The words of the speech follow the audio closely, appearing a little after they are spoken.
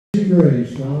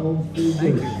grace all through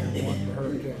Thank verses.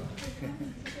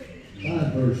 you.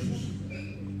 5 verses.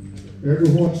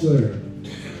 Everyone's there.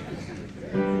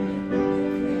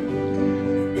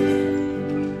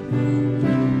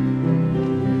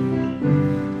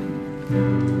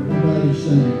 Everybody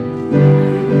sing.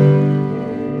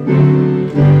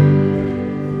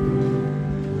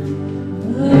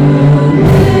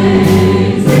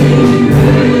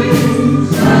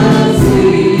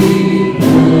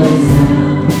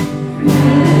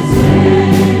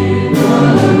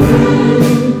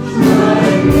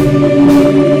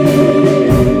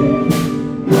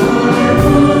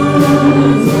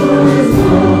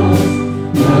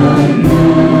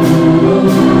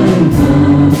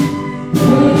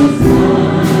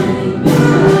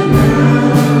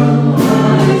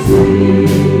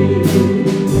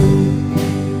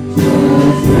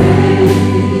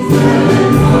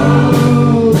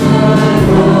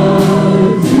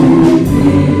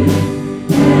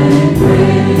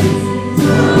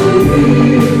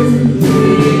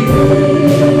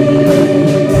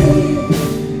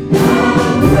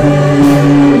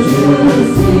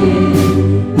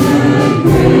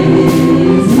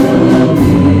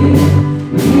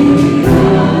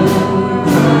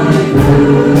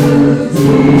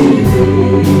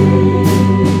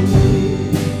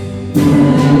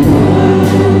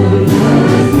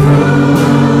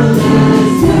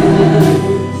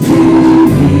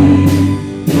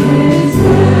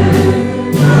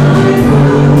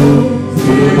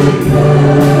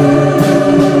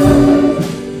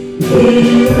 Thank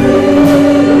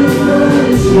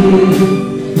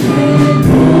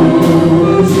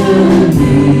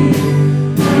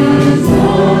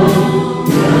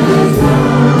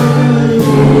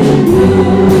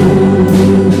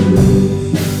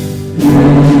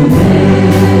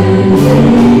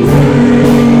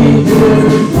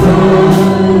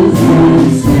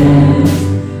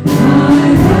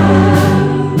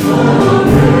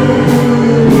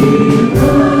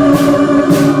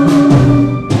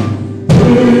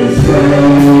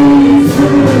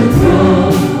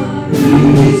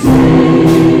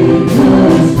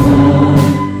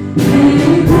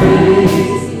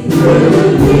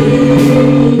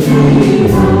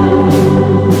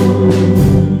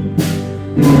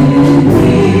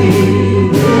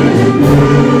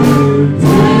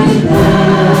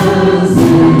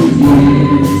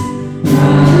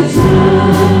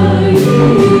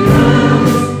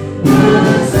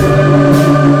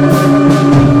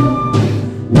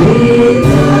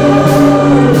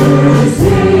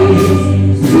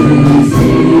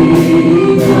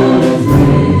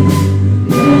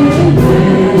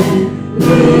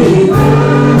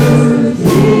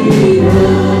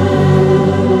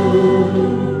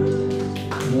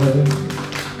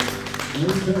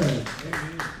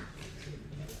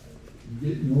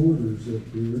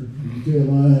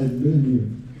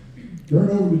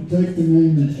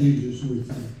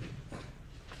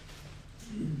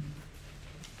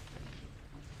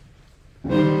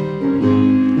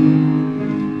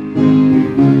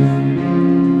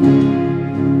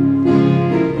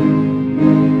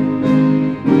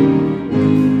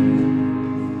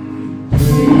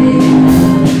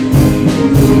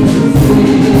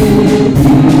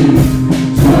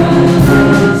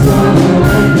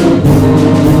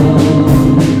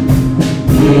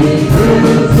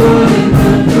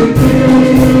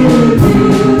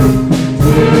you.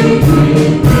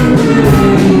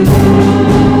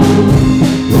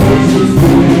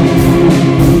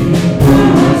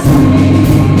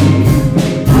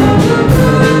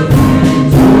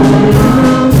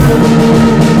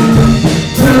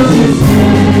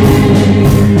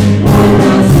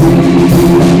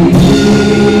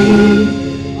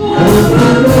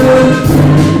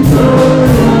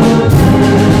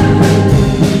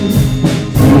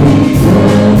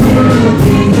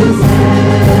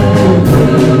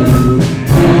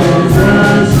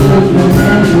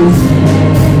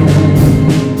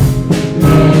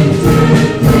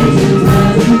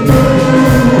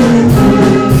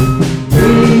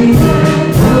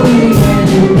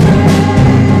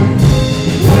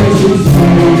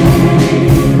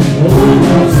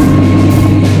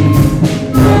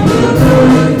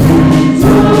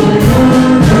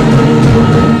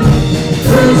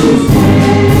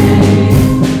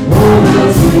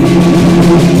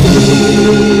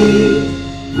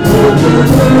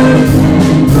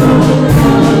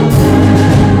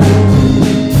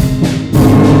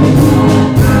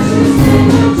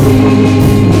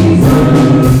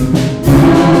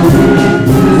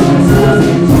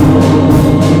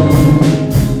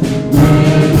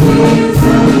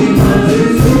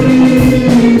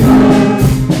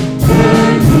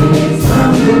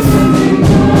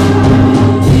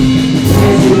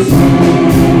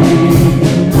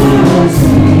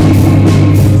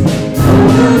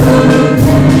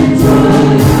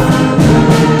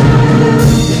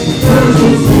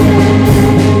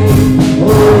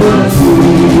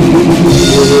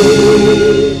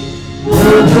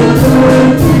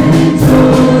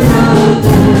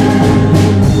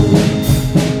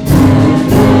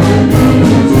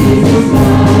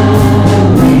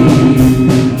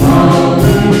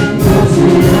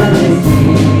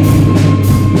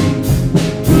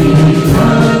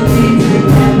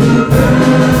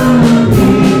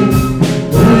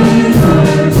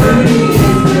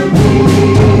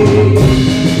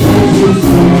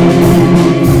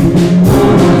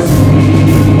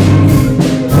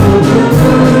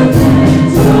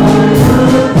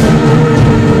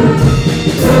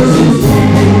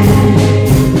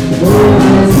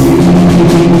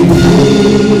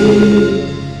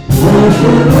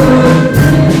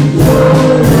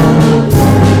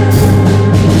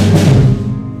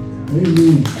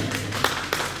 Amen.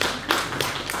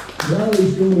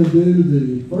 Riley's going to do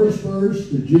the first verse,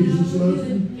 that Jesus loves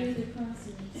me.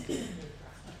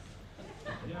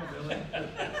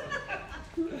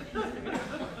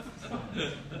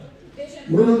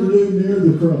 We're going to do near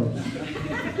the cross.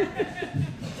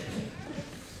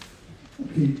 I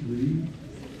can't read.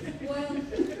 Well,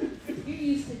 you're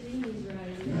used to these,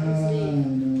 right?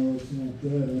 No, it's not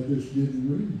that. I just didn't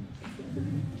read.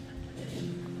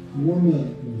 Warm up,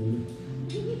 Lord.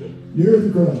 Near the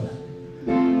cross.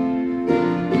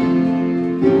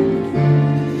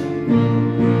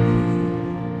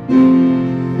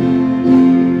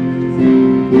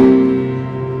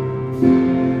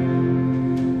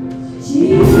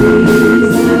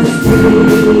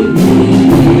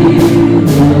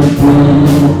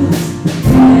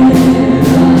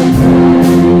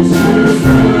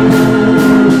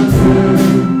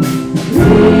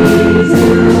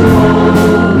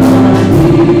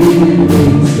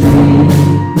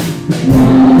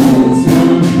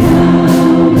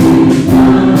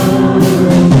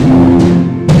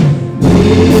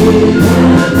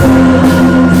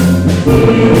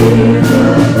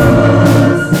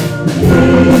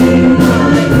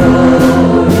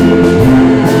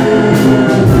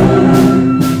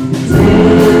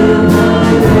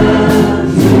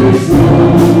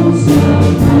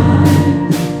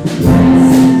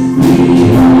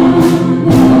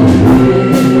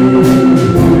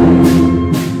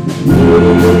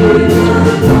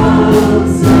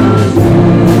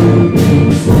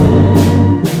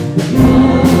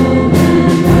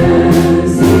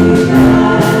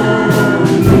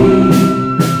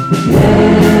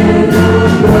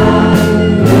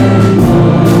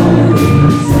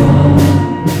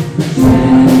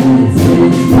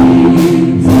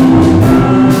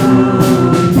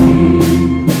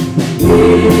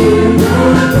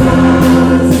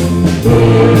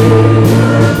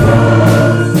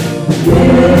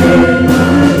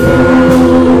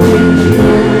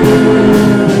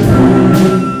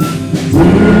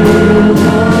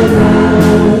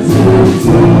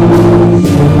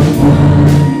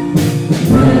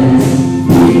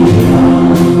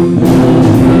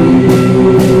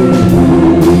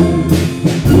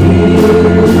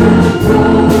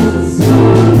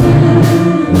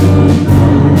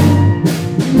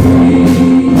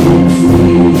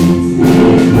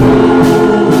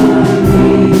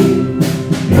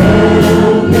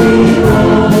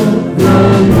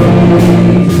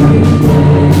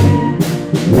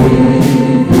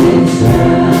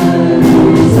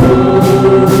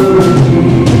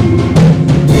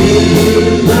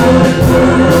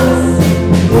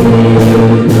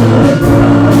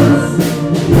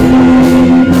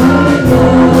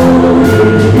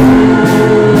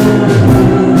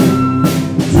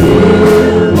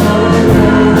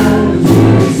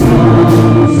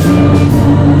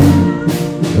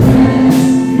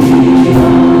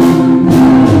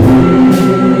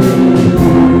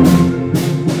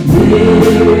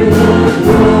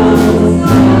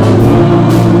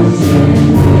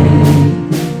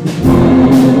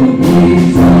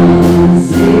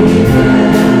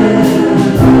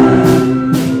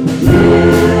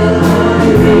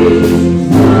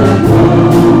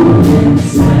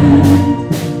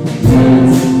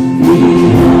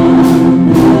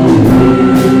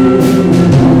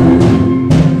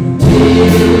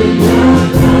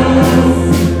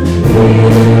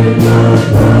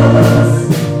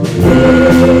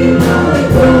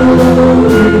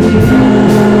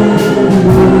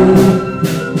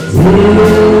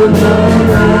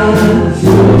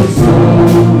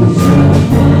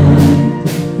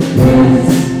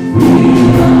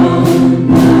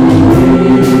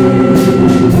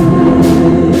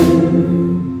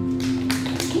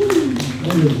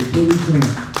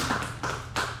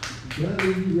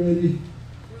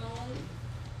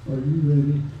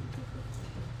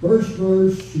 First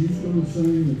verse, she's going to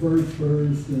sing the first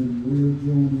verse, and we'll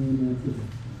join in after that.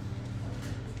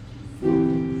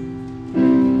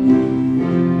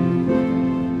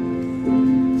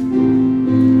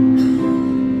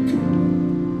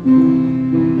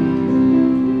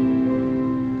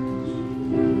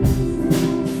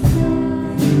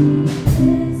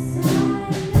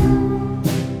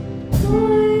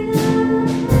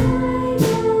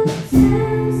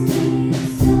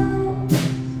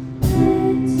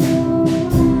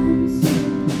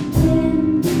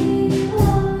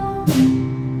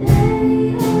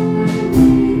 They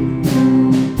are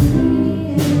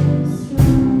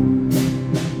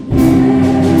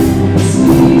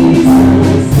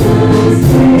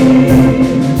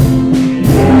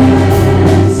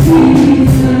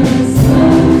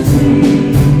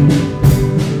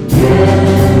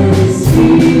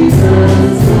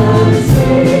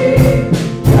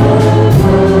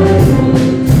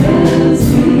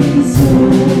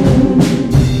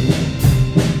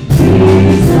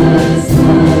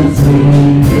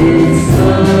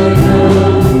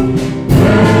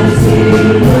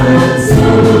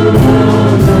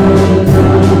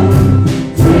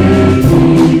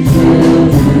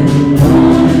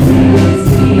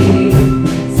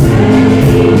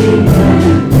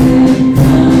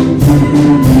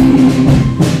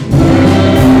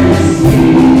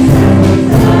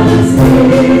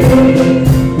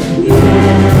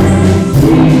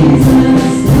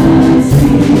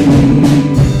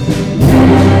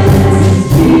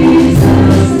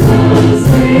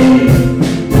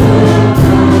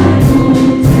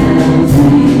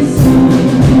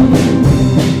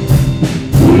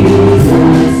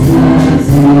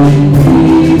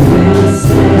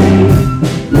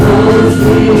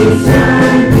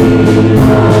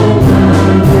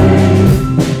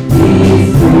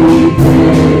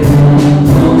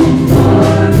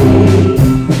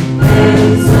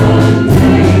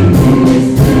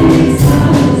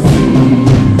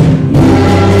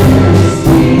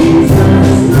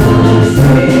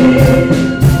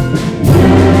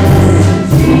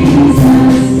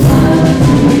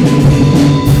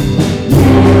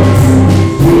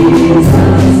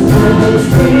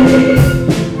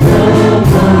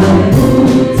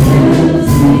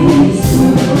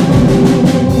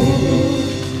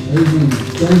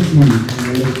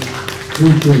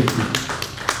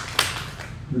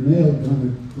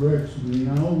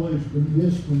always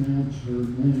mispronounce her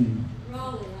name.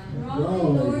 Raleigh, like Raleigh,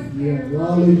 North Carolina.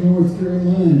 Raleigh, North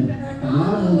Carolina. Her And I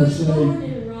mama want to was born say,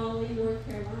 in Raleigh, North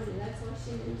Carolina. That's why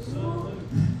she was born.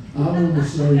 I want to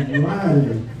say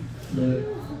Riley, but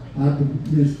I could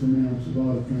mispronounce a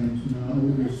lot of things. My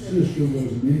older sister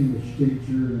was an English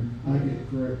teacher, and I get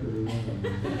corrected a lot.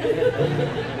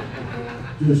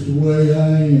 Just the way I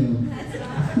am. That's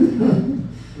right.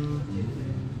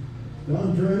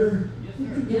 Don Trader, you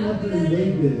can come up here and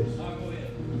lead this. I'll go ahead.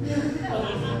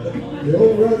 The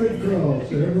old rugged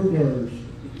cross, every verse.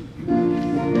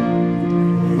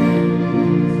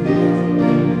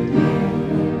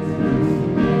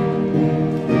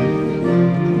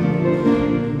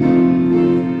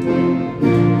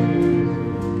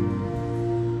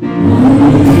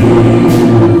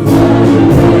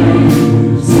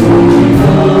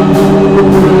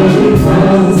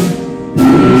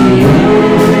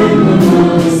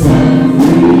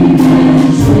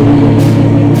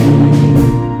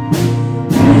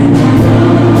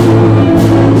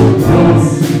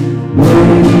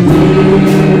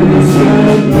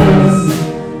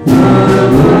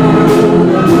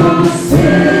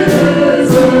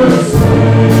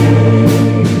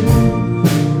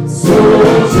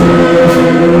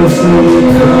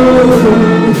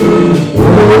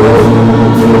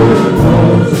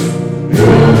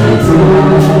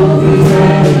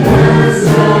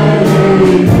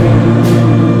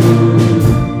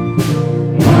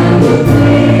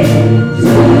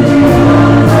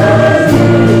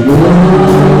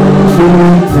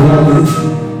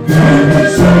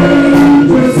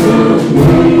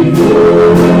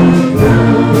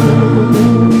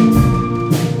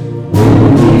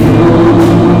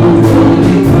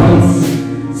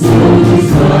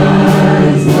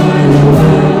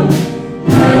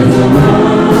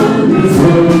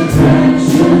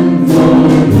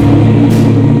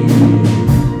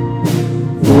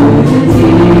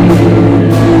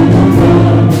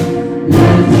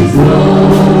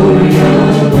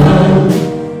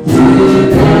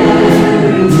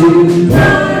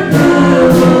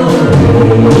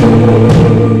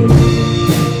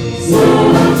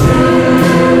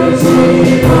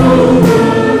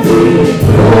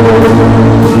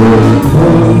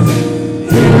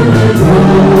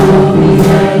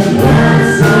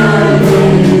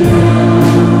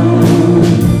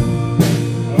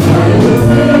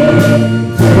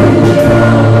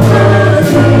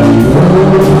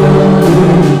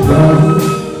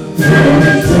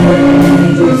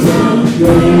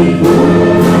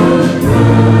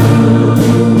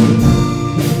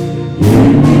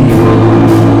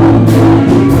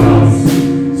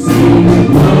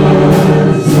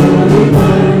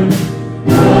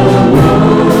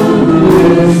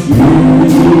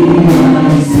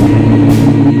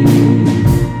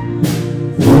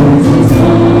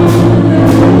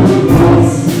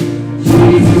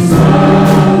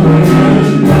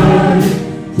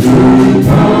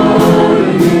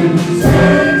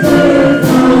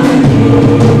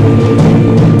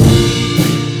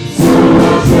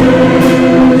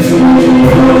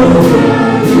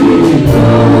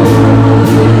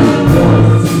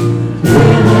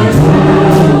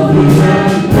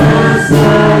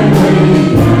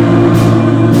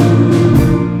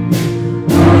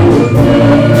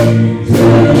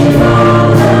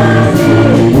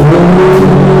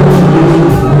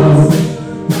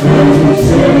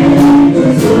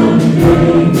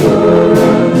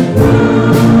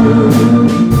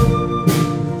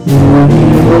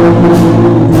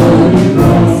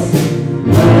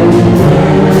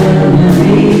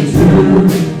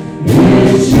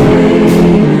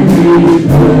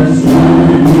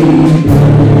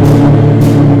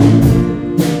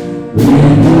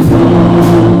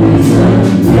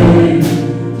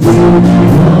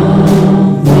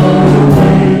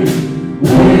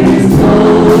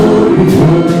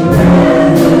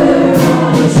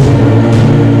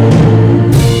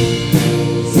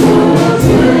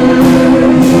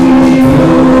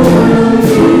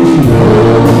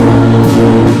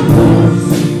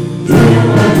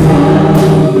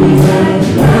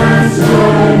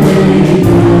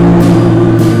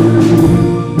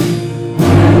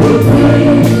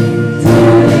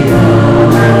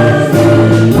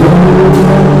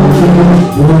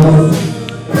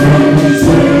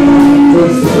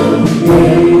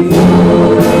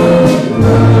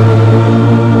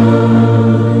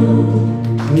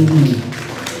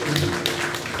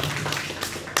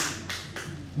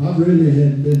 I really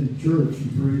hadn't been to church in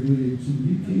 3 weeks, and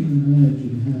you can't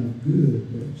imagine how good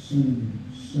that singing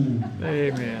sounded.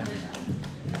 Amen.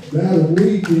 About a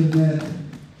week in that,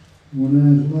 when I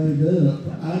was laid up,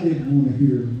 I didn't want to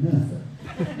hear nothing.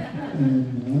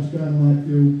 And I was kind of like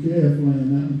the old calf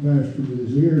laying out in the pasture with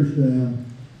his ears down.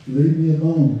 Leave me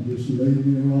alone, just leave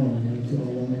me alone. That's all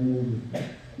I wanted.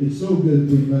 It's so good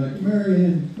to be back. Mary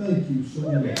Ann, thank you so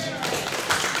much.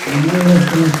 And Mary,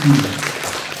 thank you.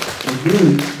 The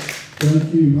group,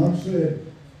 thank you. Like I said,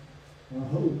 I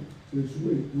hope this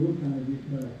week we'll kind of get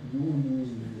back to normal.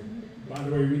 By the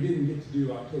way, we didn't get to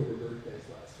do October birthdays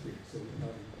last week, so we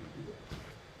thought we could do that.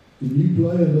 Can you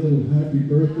play a little happy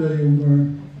birthday over there?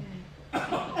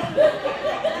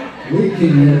 We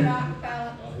can.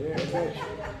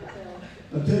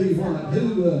 I'll tell you what,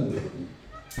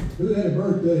 who had a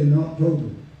birthday in October?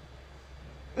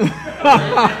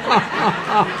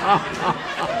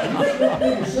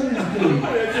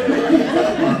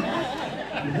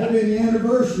 Have any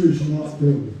anniversaries in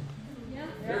October?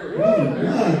 Oh my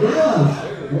gosh,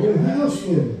 whole house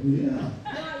full, yeah.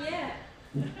 Not yet.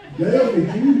 Dale, did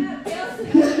you? Dale said,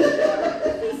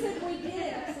 he said we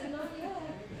did. I said, not yet.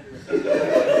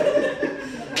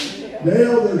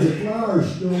 Dale, there's a flower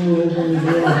store over in the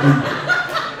building.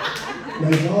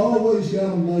 They've always got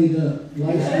them made up.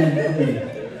 Last week,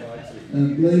 and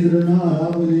believe it or not, I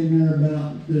went in there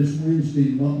about this Wednesday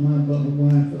and bought my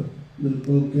wife a little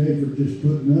bouquet for just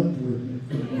putting up with me.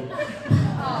 Oh,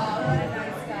 what a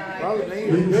nice guy.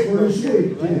 It was pretty sweet,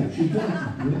 yeah. She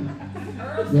thanked me,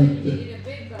 yeah. Earl said you needed a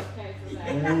big bouquet for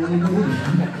that.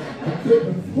 I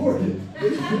couldn't afford it.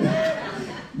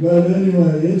 But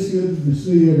anyway, it's good to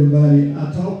see everybody. I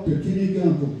talked to Kenny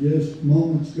Gunkel just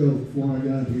moments ago before I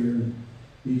got here, and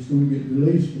he's going to get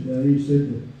released today. He said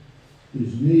that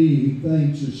his knee, he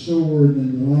thinks, is sore than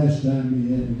the last time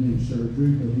he had a knee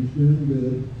surgery, but he's doing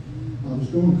good. I was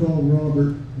going to call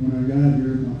Robert when I got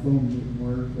here. My phone didn't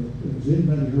work, but has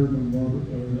anybody heard of Robert?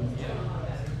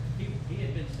 He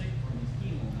had been sick from his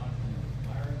chemo, not from the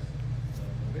virus.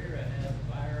 Vera had the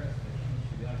virus, but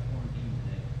she got quarantined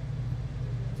today.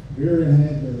 Vera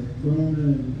had the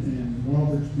corona, and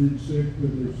Robert's been sick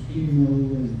with his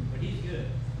chemo. But he's good.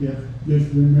 Yeah,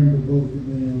 just remember both of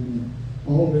them. And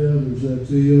all the others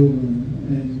that's ill,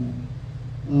 and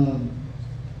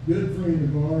good friend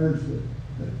of ours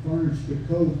that furnished the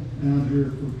coat out here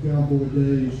for Cowboy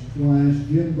Days twice,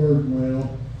 Jim Birdwell.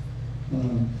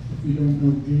 If you don't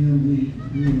know Jim,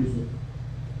 he was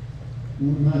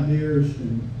one of my dearest,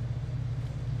 and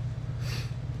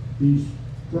he's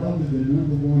probably the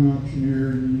 #1 auctioneer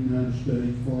in the United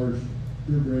States as far as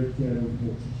purebred cattle and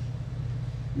horses.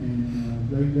 And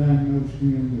they diagnosed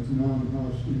him with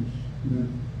non-Hodgkin's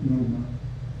lymphoma.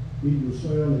 He will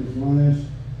sell his last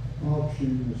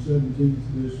auction the 17th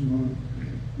of this month,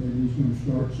 and he's going to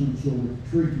start some sort of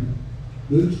treatment.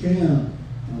 Boots County,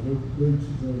 I hope Boots is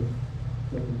a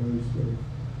couple of days ago.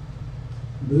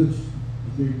 Boots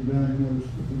is being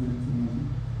diagnosed with lymphoma.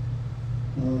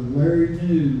 Larry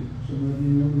New, some of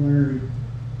you know Larry,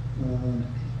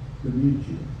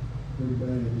 dementia, pretty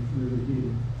bad, it's really hit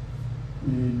him.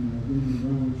 And then the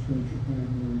Ron Spencer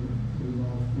family, they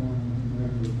lost one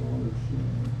and their father's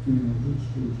funerals at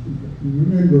school.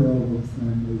 Remember all those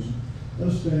families.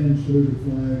 Let's stand, salute the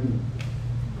flag, and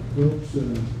folks,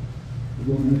 we're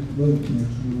going to have to vote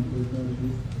next month. Everybody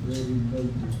get ready and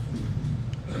vote next month.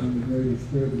 One of the greatest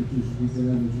privileges we've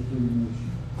had as a free nation.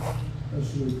 Let's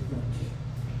salute the flag.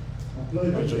 I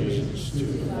pledge allegiance to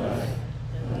the flag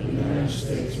of the United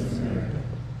States of America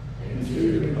and to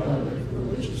the republic for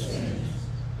which it stands,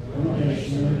 one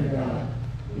nation under God,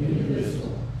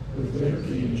 indivisible, with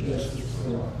liberty and justice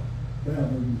for all.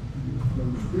 Father,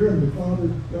 Spirit of the Father,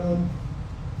 God,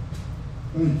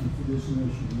 thank you for this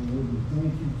nation, Lord, and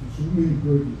thank you for so many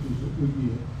privileges that we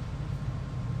get.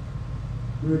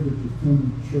 Privilege of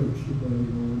coming to church today,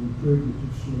 Lord, the privilege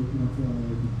of saluting our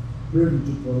flag, the privilege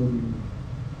of voting,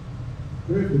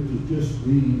 privilege of just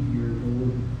being here,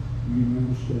 Lord, in the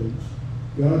United States.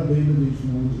 God, be with these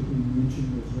ones that we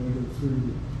mentioned as they go through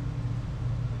the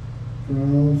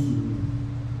trials and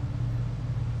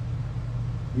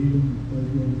even if they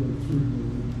don't go through,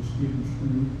 Lord, just give them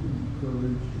strength and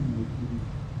courage to make it.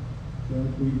 God,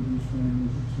 be with these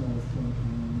families that's lost loved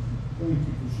ones. Thank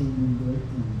you for so many great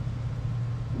things.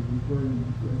 And we pray in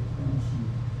the great Christ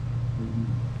name. Amen.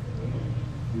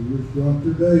 Viewers,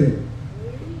 Dr. Dale.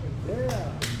 Yeah.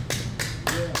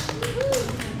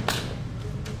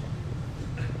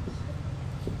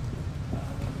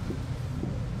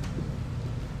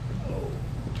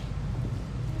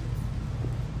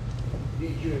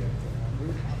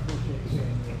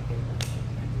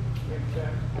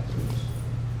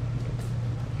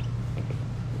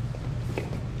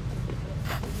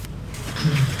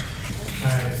 I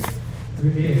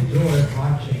really enjoyed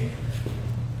watching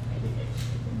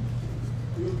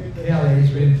Kelly's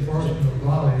reinforcement of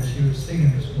Lolly as she was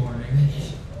singing this morning.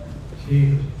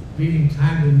 She was beating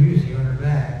time to music on her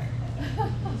back.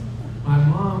 My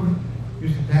mom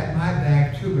used to pat my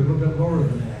back too, but a little bit lower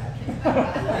than that.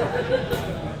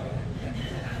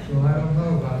 So I don't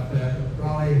know about that, but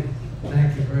Lolly,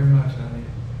 thank you very much, honey.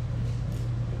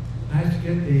 Nice to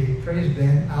get the praise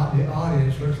band out in the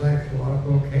audience. Looks like a lot of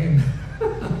folk came.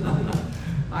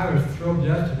 I was thrilled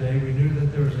yesterday. We knew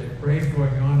that there was a parade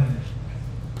going on in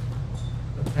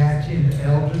Apache and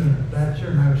Elgin and Fletcher,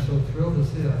 and I was so thrilled to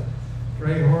see a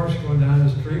gray horse going down the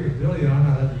street with Billy on.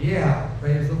 I thought, yeah,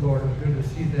 praise the Lord. It was good to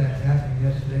see that happening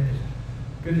yesterday.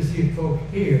 It's good to see folk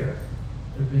here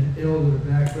that have been ill that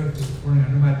are back with us this morning. I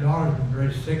know my daughter's been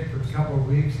very sick for a couple of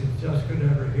weeks. It's just good to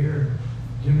have her here.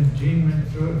 Jim and Jean went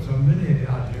through it. So many of you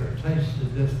out here are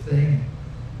tasted this thing.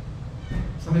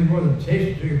 Something more than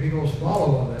taste it, took a big old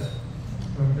swallow of it.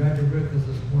 So I'm glad you're with us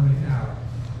this morning hour.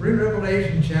 We're in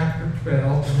Revelation chapter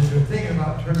 12, and as you're thinking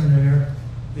about turning there,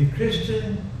 the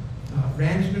Christian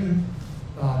Ranchman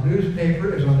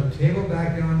newspaper is on the table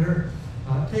back yonder.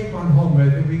 Take one home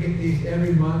with you. We get these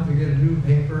every month. We get a new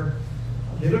paper.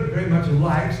 They look very much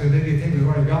alike, so maybe you think we've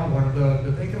already got one of those,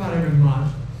 but they come out every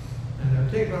month.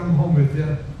 And take one home with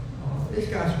you. It's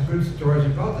got some good stories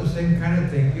about the same kind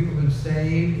of thing. People have been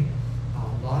saved.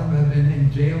 A lot of them have been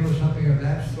in jail or something of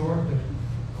that sort. But,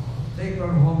 take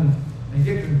one home and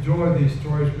get to enjoy these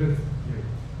stories with you.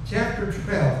 Chapter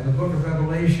 12 in the book of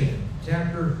Revelation.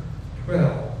 Chapter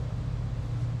 12.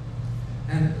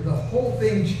 And the whole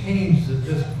thing changes at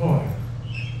this point.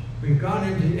 We've gone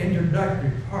into the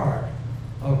introductory part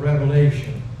of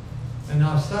Revelation. And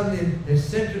now suddenly it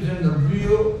centers in the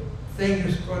real thing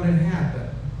that's going to happen.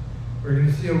 We're going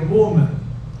to see a woman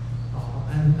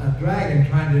and a dragon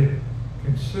trying to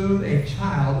consume a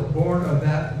child born of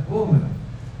that woman.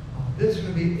 This is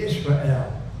going to be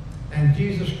Israel and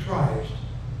Jesus Christ.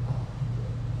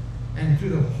 And through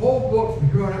the whole book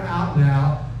from here on out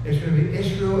now, it's going to be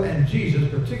Israel and Jesus,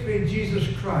 particularly Jesus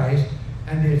Christ,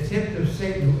 and the attempt of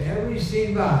Satan, whoever he's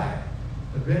seen by,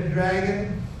 the red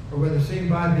dragon, or whether seen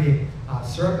by the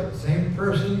serpent, same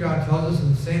person. God tells us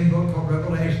in the same book called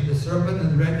Revelation, the serpent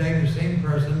and the red dragon, the same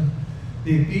person.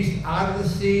 The beast out of the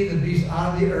sea, the beast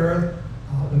out of the earth.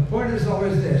 The point is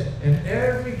always this. In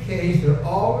every case, they're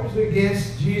always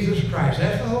against Jesus Christ.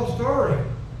 That's the whole story.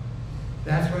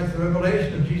 That's why it's the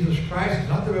revelation of Jesus Christ. It's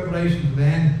not the revelation of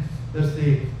man that's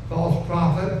the false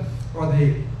prophet or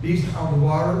the beast out of the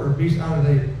water or beast out of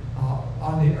the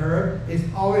on the earth. It's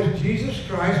always Jesus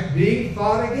Christ being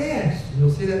fought against. You'll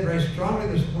see that very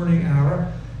strongly this morning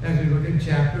hour as we look at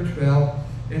chapter 12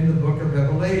 in the book of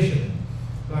Revelation.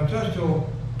 So I trust you'll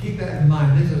keep that in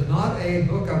mind. This is not a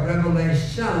book of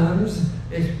revelations.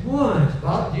 It's one. It's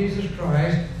about Jesus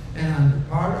Christ. And on the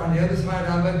part on the other side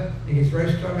of it, it gets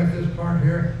very strong at this part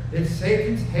here. It's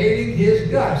Satan's hating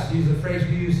his guts. Use the phrase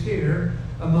we use here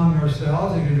among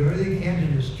ourselves. He can do everything he can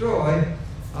to destroy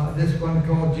this one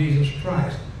called Jesus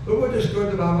Christ. But we'll just go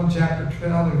to the Bible chapter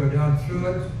 12 and go down through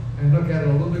it and look at it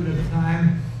a little bit at a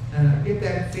time and get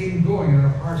that theme going in our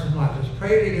hearts and lives. Let's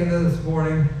pray together this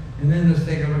morning and then let's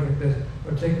take a look at this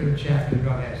particular chapter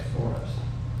God has for us.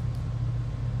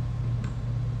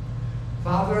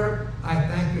 Father, I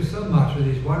thank you so much for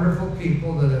these wonderful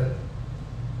people that have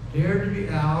dared to be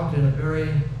out in a very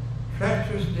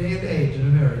treacherous day and age in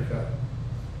America.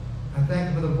 I thank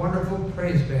you for the wonderful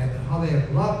praise band and how they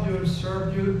have loved you and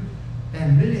served you,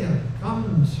 and many have come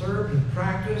and served and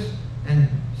practiced and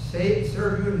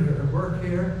served you in their work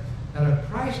here at a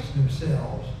price to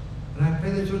themselves. And I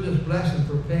pray that you'll just bless them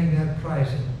for paying that price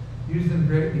and use them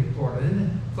greatly for it.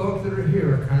 And folks that are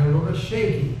here are kind of a little bit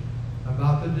shaky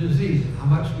about the disease and how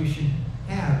much we should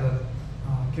have of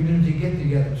community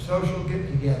get-togethers, social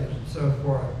get-togethers, and so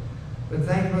forth. But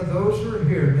thank you for those who are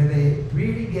here. May they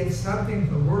really get something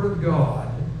from the Word of God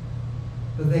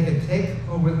that they can take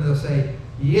home with them. They'll say,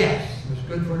 yes, it was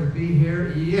good for it to be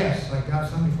here. Yes, I got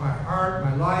something for my heart,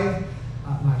 my life,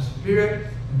 my spirit,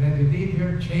 and may they leave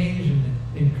here changed and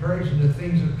encouraged in the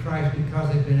things of Christ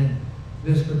because they've been in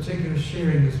this particular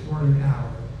sharing this morning hour.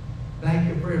 Thank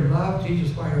you for your love. Teach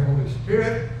us by your Holy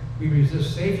Spirit. We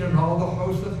resist Satan and all the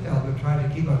hosts of hell that try to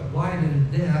keep us blinded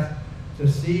and deaf to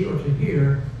see or to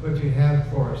hear what you have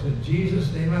for us. In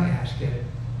Jesus' name I ask it.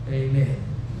 Amen.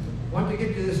 I want to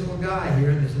get to this little guy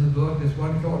here. This in the book. This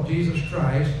one called Jesus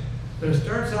Christ. But it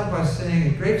starts out by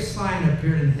saying, a great sign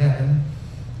appeared in heaven.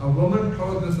 A woman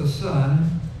clothed with the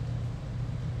sun,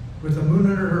 with the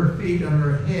moon under her feet, on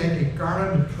her head a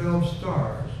garland of 12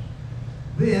 stars.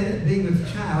 Then, being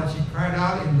with child, she cried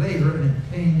out in labor and in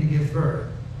pain to give birth.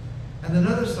 And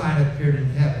another sign appeared in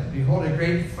heaven. Behold, a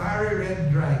great fiery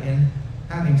red dragon,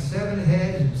 having 7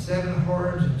 heads and 7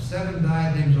 horns and 7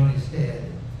 diadems on his head.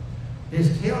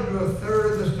 His tail drew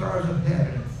 1/3 of the stars of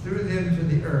heaven and threw them to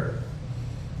the earth.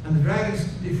 And the dragon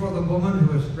stood before the woman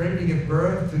who was ready to give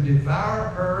birth to devour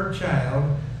her child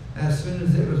as soon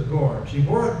as it was born. She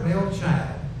bore a male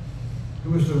child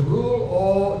who was to rule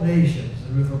all nations,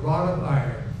 and with a rod of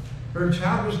iron. Her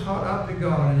child was caught up to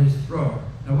God and his throne.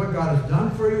 Now what God has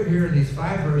done for you here in these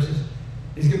 5 verses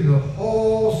is given you the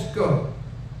whole scope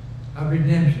of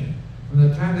redemption. From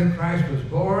the time that Christ was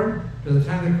born to the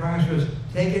time that Christ was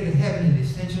taken to heaven in the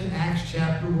ascension, Acts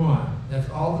chapter 1. That's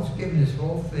all that's given, this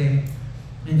whole thing,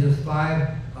 in just 5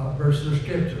 verses of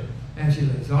Scripture. And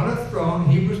he's on a throne.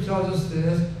 Hebrews tells us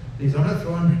this. He's on a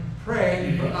throne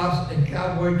praying for us in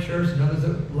Cowboy Church and others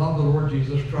that love the Lord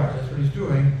Jesus Christ. That's what he's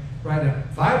doing right now.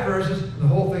 5 verses, the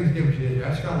whole thing's given to you.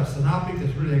 That's got a synoptic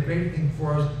that's really a great thing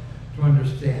for us to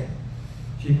understand.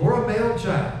 She bore a male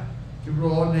child to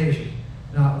rule all nations.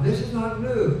 Now, this is not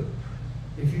new.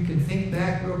 If you can think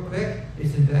back real quick,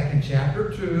 it's back in chapter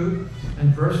 2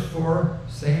 and verse 4,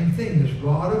 same thing, this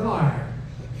rod of iron.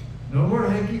 No more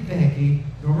hanky-panky,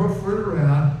 no more fooling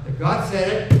around. If God said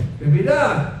it, it can be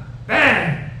done.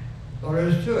 Bang! That's all there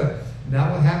is to it. And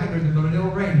that will happen during the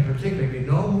millennial reign, particularly.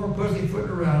 No more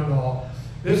pussyfooting around at all.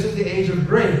 This is the age of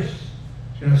grace.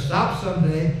 It's going to stop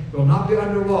someday. It will not be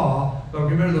under law, but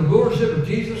we're under the rulership of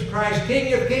Jesus Christ,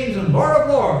 King of kings and Lord of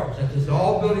lords. That's just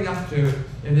all building up to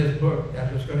in this book.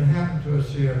 That's what's going to happen to us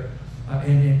here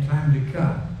in time to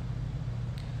come.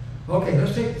 Okay,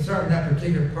 let's start in that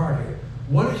particular part here.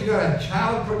 One is you got a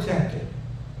child protected.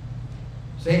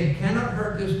 Satan cannot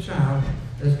hurt this child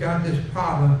that's got this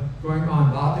problem going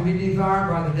on, about to be devoured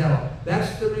by the devil.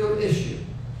 That's the real issue.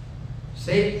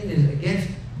 Satan is against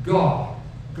God.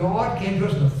 God came to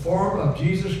us in the form of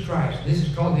Jesus Christ. This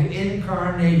is called the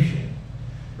incarnation,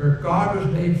 where God was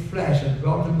made flesh and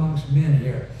dwelt amongst men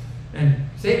here. And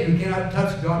Satan, who cannot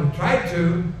touch God, had tried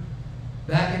to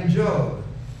back in Job.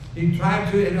 He tried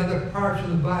to in other parts of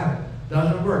the Bible.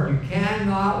 Doesn't work. You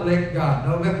cannot lick God.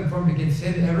 No weapon formed against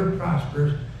sin ever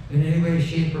prospers in any way,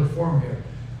 shape, or form here.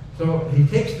 So he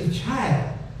takes the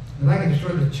child. If I can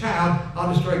destroy the child,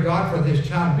 I'll destroy God, for this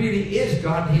child really is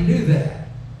God, and he knew that.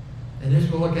 And this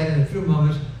we'll look at in a few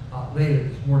moments later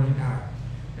this morning hour.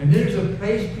 And there's a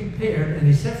place prepared, and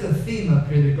he sets a theme up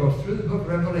here that goes through the book of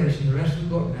Revelation, the rest of the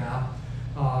book now,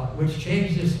 which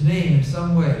changes its name in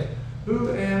some ways.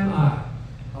 Who am I?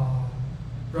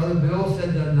 Brother Bill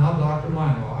said that now Dr.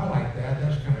 Linebaugh. I like that.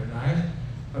 That's kind of nice.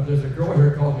 But there's a girl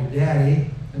here called me Daddy,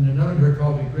 and another here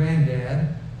called me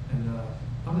Granddad. And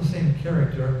I'm the same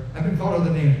character. I've been called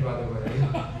other names, by the way.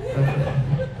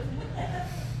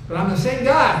 But I'm the same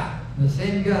guy. I'm the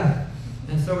same guy.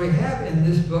 And so we have in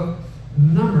this book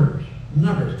numbers.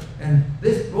 And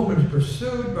this woman is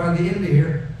pursued by the enemy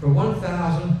here for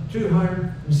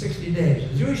 1,260 days.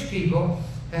 The Jewish people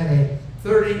had a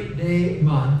 30-day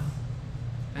month,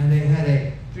 and they had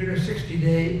a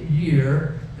 360-day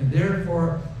year, and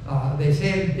therefore they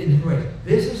say it in different ways.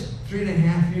 This is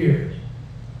 3.5 years.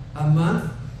 A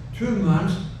month, 2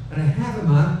 months, and a half a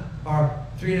month are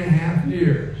 3.5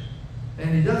 years.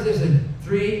 And he does this in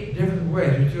 3 different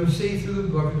ways, which you'll see through the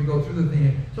book if you go through the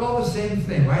thing. It's all the same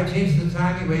thing. Why change the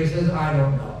timing? The way he says, I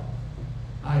don't know.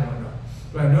 I don't know.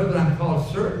 But I know that I'm called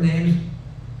certain names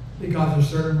because of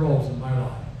certain roles in my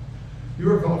life. You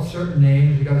are called certain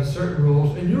names because of certain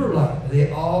rules in your life.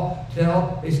 They all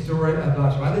tell a story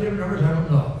about you. Why the different numbers, I don't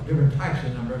know. Different types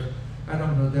of numbers, I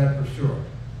don't know that for sure.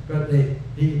 But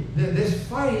this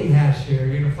fight he has here,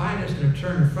 you're going to find us going to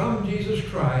turn from Jesus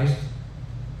Christ.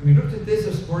 And we looked at this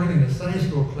morning in the Sunday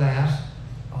school class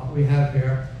we have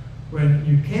here. When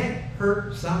you can't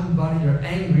hurt somebody you're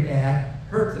angry at,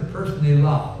 hurt the person they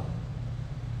love.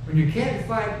 When you can't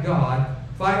fight God,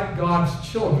 fight God's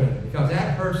children, because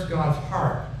that hurts God's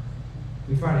heart.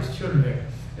 We fight his children here.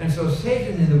 And so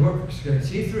Satan in the book, you can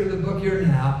see through the book here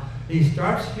now, he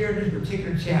starts here in this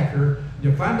particular chapter.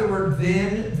 You'll find the word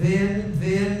then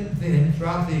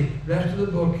throughout the rest of the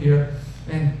book here.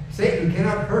 And Satan, who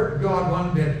cannot hurt God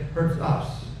one bit, hurts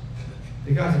us.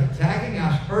 Because of attacking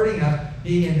us, hurting us,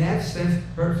 he in that sense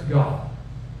hurts God.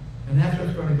 And that's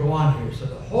what's going to go on here. So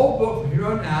the whole book from here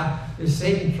on out is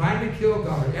Satan trying to kill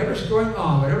God. Whatever's going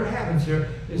on, whatever happens here,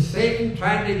 is Satan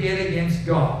trying to get against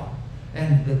God.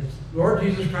 And the Lord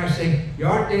Jesus Christ saying, you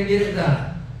aren't going to get it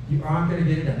done. You aren't going to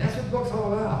get it done. That's what the book's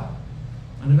all about.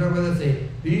 And no matter whether it's a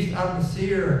beast out of the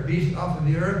sea or a beast off of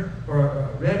the earth or a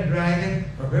red dragon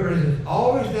or whatever it is, it's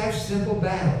always that simple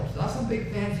battle. It's not some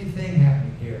big fancy thing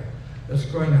happening here that's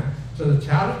going on. So the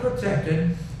child is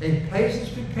protected. A place is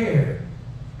prepared.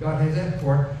 God has that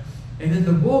for it. And then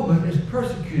the woman is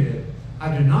persecuted.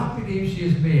 I do not believe she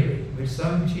is Mary, which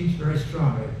some teach very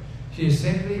strongly. She is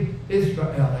simply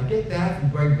Israel. I get that from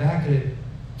going back to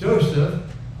Joseph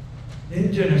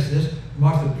in Genesis.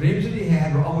 Amongst the dreams that he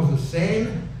had were almost the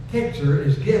same picture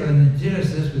is given in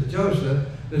Genesis with Joseph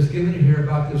that's given here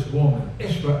about this woman,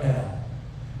 Israel,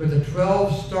 with the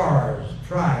 12 stars,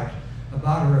 tribes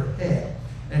about her head.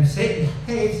 And Satan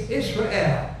hates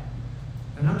Israel.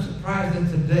 And I'm surprised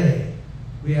that today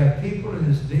we have people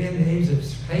in this day and age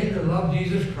that claim to love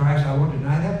Jesus Christ. I won't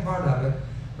deny that part of it,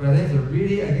 but I think they're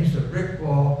really against a brick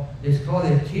wall. It's called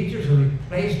the teachers of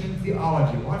replacement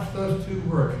theology. Watch those two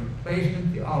words,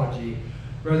 replacement theology,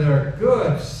 where there are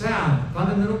good, sound,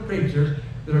 fundamental preachers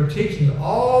that are teaching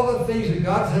all the things that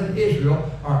God said to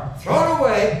Israel are thrown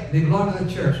away and they belong to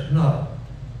the church. No.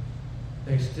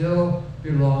 They still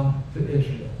belong to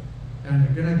Israel. And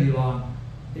they're going to belong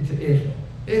to Israel.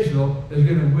 Israel is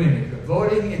going to win. If you're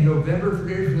voting in November for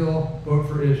Israel, vote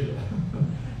for Israel.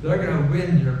 They're going to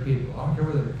win, your people. I don't care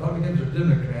whether Republicans or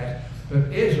Democrats,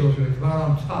 but Israel's going to come out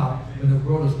on top when the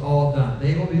world is all done.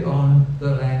 They will be on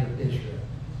the land of Israel.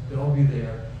 They'll all be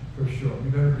there for sure.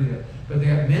 We better be there. But they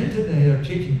have men today that are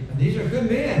teaching, and these are good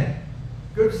men.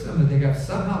 Good some, but they got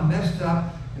somehow messed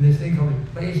up in this thing called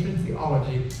replacement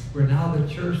theology, where now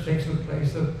the church takes the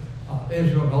place of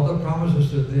Israel, and all the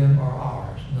promises to them are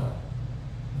ours. No.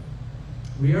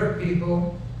 We are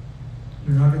people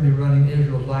who are not going to be running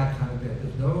Israel's lifetime event.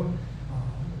 There's no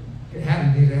things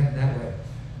happen that way.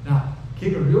 Now,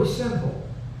 keep it real simple.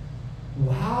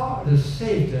 How does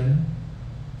Satan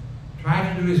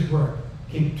try to do his work?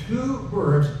 Keep two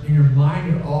words in your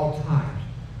mind at all times.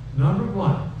 Number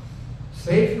one,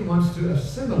 Satan wants to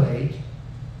assimilate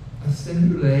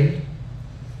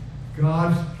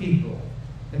God's people.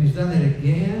 And he's done that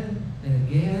again and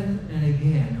again and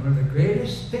again. And one of the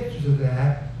greatest pictures of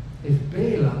that is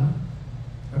Balaam,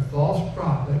 a false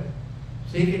prophet,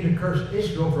 seeking to curse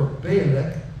Israel for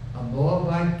Balak, a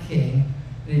Moabite king.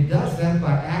 And he does that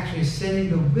by actually sending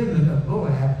the women of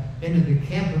Moab into the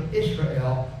camp of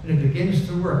Israel, and it begins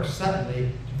to work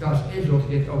suddenly to cause Israel to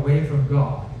get away from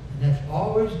God. And that's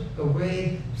always the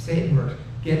way Satan works.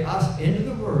 Get us into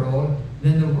the world,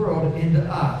 then the world into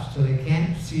us, so they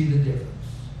can't see the difference.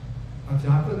 On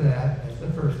top of that, that's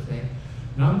the first thing.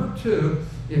 Number two,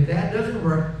 if that doesn't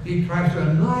work, he tries to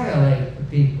annihilate the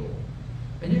people.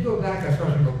 And you go back, I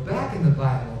suppose, go back in the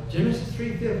Bible, Genesis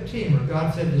 3:15, where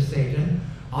God said to Satan,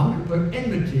 I'm going to put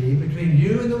enmity between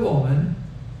you and the woman,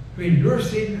 between your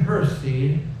seed and her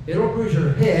seed. It'll bruise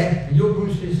your head, and you'll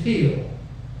bruise his heel.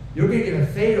 You're going to get a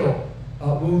fatal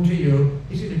wound to you.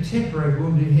 He's going to temporary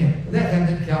wound to him. And that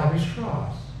happened at Calvary's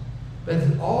cross. But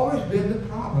it's always been the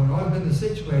problem, always been the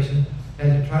situation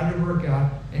as it tried to work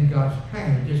out in God's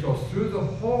plan. It just goes through the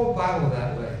whole Bible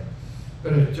that way.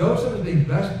 But as Joseph is being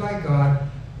blessed by God,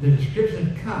 the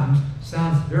description that comes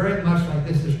sounds very much like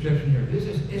this description here. This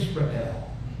is Israel.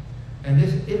 And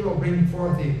it will bring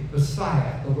forth the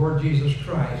Messiah, the Lord Jesus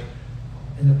Christ,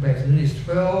 in the place. And these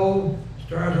 12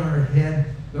 stars on her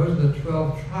head, those are the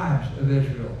 12 tribes of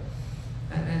Israel.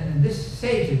 And this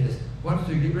Satan wants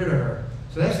to get rid of her.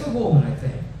 So that's the woman, I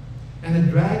think. And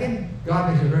the dragon,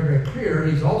 God makes it very, very clear,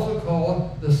 he's also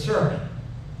called the serpent.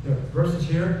 There are verses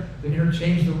here that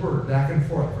interchange the word back and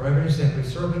forth. Very, very simply.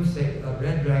 Serpent,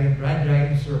 red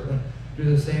dragon, serpent, do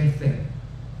the same thing.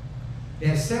 It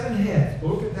has 7 heads.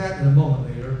 We'll look at that in a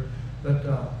moment later. But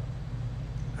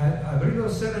I believe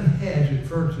those 7 heads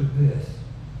refer to this.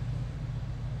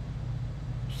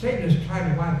 Satan is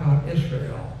trying to wipe out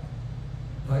Israel.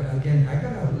 Again, I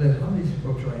got a list. Let me these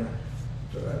books right now.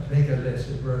 To make a list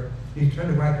where he's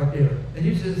trying to wipe out Israel. And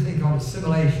uses this thing called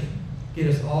assimilation. Get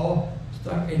us all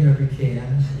stuck in there if we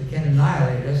can. He can't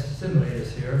annihilate us, assimilate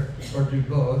us here, or do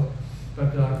both.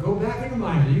 But go back in your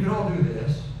mind. You can all do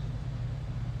this.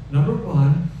 Number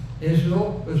one,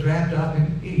 Israel was wrapped up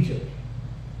in Egypt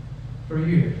for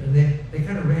years. And they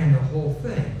kind of ran the whole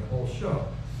thing, the whole show.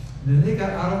 And then they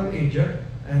got out of Egypt,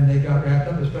 and they got wrapped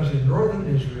up, especially in northern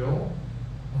Israel,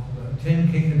 the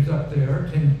 10 kingdoms up there,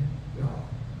 10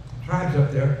 tribes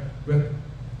up there, with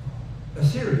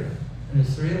Assyria. And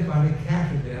Assyria finally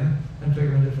captured them and took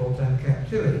them into full-time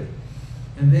captivity.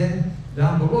 And then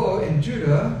down below in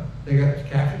Judah, they got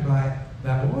captured by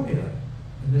Babylonia.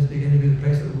 And this began to be the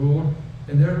place that ruled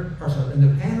in their arsenal. And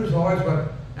the plan was always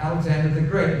what Alexander the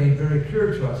Great made very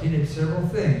clear to us. He did several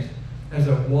things. As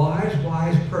a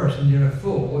wise person, you're a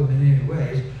fool in many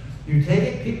ways. You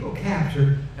take people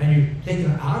captured and you take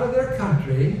them out of their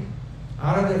country,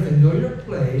 out of their familiar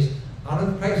place, out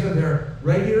of the place of their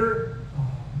regular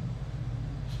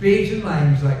speech and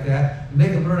language like that, and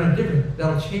make them learn a different.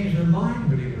 That'll change their mind,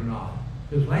 believe it or not.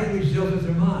 Because language deals with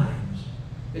their minds.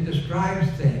 It describes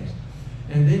things.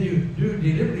 And then you do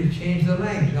deliberately change the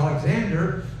language.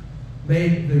 Alexander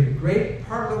made the great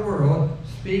part of the world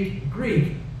speak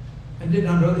Greek and did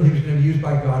not know that he was going to be used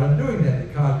by God in doing that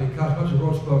because much of the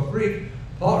world spoke Greek.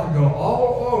 Paul could go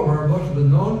all over most of the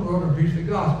known world and preach the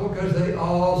gospel because they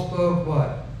all spoke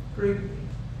what? Greek.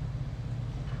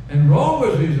 And Rome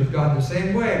was used of God the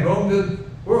same way. Rome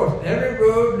did world. Every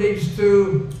road leads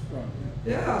to,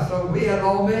 yeah, so we had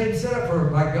all made set up for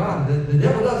by God. The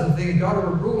devil doesn't think, God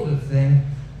overrules the thing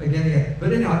again.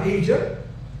 But anyhow, Egypt,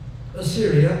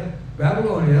 Assyria,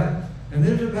 Babylonia, and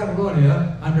then to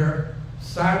Babylonia under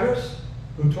Cyrus,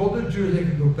 who told the Jews they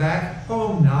could go back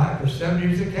home now after 7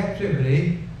 years of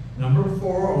captivity, number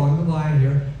 4 along the line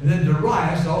here. And then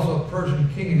Darius, also a Persian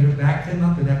king, and they backed him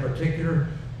up in that particular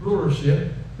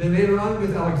rulership. Then later on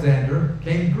with Alexander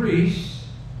came Greece,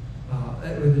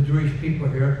 with the Jewish people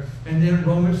here, and then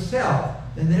Rome itself.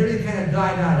 And everything kind of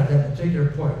died out at that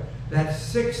particular point. That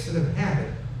 6th that have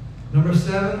happened. Number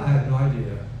 7, I have no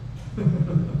idea.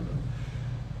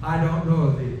 I don't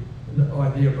know no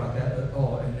idea about that at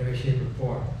all in every shape or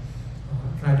form.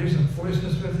 Can I do some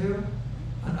foolishness with you?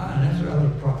 And that's what other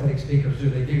prophetic speakers do.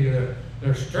 They give you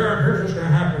their stern, here's what's going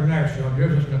to happen next to them,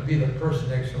 here's what's going to be the person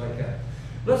next to like that.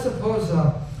 Let's suppose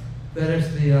that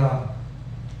it's the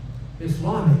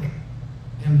Islamic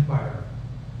Empire.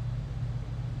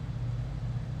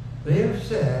 They have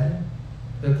said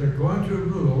that they're going to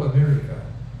rule America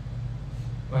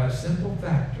by a simple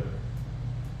factor.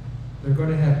 They're going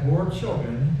to have more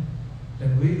children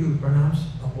than we who pronounce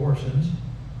abortions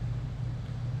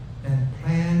and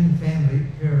planned family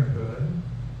parenthood,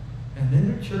 and then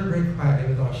their children very quietly,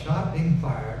 without a shot being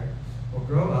fired, will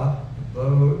grow up and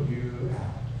blow you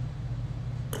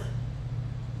out.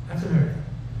 That's America.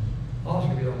 Also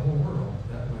going to be the whole world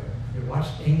that way. You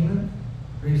watched England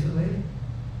recently,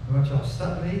 you watch how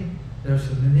subtly there's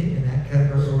so many in that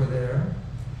category over there,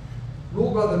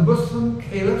 ruled by the Muslim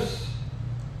caliphs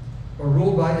or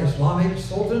ruled by Islamic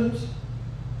sultans.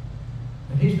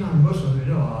 And he's not a Muslim we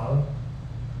know of,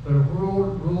 but a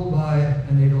world ruled by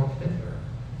an Adolf Hitler.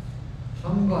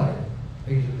 Somebody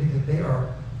because they think that they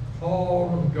are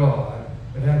called of God,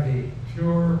 but have the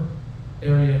pure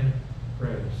Aryan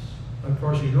race. Of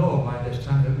course, you know by this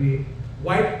time that we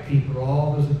white people are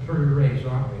all this pure race,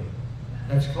 aren't we?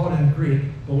 That's called in Greek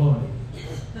baloney.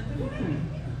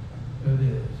 It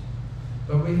is.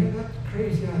 But we have that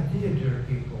crazy idea, dear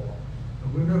people.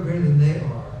 We're no greater than they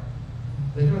are.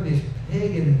 They know these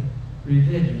pagan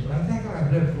religions. I think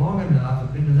I've lived long enough,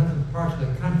 I've been in enough parts of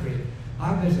the country,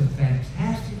 I've met some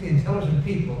fantastically intelligent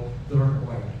people that aren't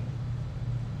white.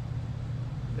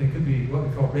 They could be what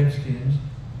we call redskins.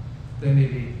 They may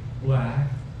be black.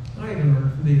 I even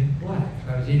learned from the blacks.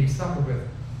 I was eating supper with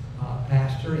a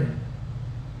pastor in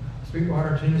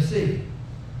Sweetwater, Tennessee.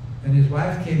 And his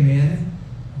wife came in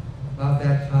about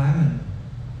that time, and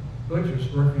Butch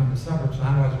was working on the supper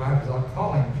time while his wife was out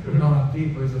calling on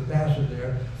people. He was a pastor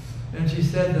there. And she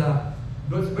said,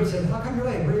 Butch said, how come you're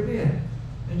late? Where have you been?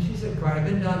 And she said, I've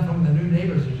been down from the new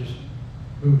neighbors who just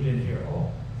moved in here.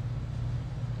 Oh.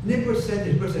 And then Butch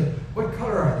said, what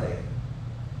color are they?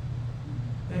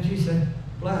 And she said,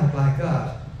 black like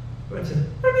us. Butch said,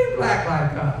 what do you mean black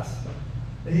like us?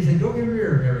 And he said, go get a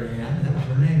mirror, Mary Ann. And that was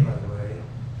her name, by the way.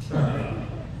 Sorry.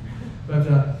 But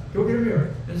go get a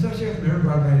mirror. And so she got the mirror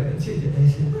brought back. And he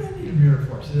said, what do I need a mirror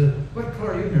for? She said, what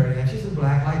color are you, Mary Ann? She said,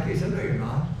 black like you. He said, no, you're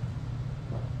not.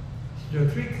 She said, there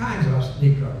are 3 kinds of us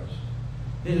Negroes.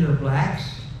 Then there are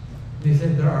blacks. And he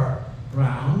said, there are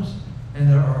browns. And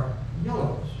there are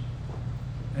yellows.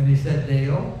 And he said,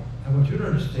 Dale, I want you to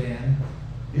understand,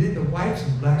 you think the whites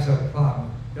and blacks have a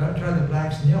problem. You got to try the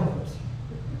blacks and yellows.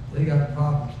 They got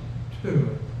problems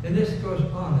too. And this goes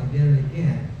on again and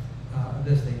again,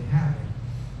 this thing happening.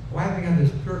 Wiping out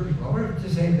this pure people. I wanted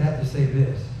to say that to say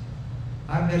this.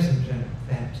 I've met some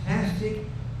fantastic,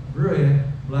 brilliant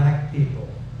black people.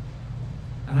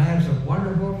 And I have some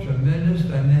wonderful, tremendous,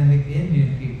 dynamic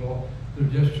Indian people that are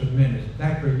just tremendous. In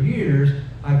fact, for years,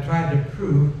 I've tried to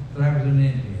prove that I was an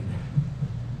Indian.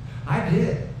 I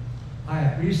did. I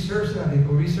have researched it. I think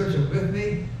people research it with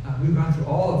me. We've gone through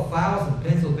all the files in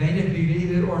Pennsylvania,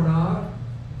 believe it or not.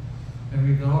 And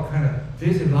we've done all kind of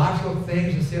physiological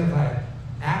things to see if I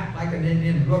act like an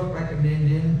Indian, look like an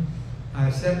Indian. I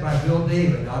was sent by Bill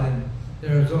David out in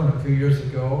Arizona a few years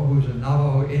ago, who's a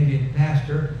Navajo Indian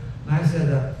pastor. And I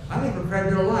said, I think we're quite a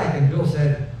bit alike. And Bill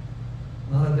said,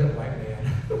 not a bit, white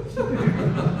man.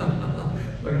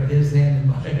 Looking at his hand in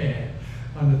my hand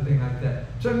on the thing like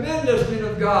that. Tremendous men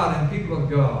of God and people of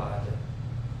God.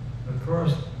 Of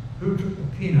course, who took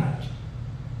the peanut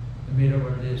and made it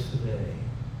what it is today?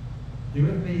 You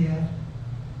with me yet?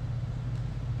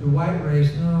 the white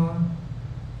race, no.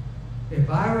 If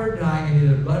I were dying and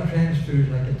needed a blood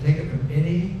transfusion, I could take it from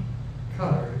any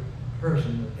colored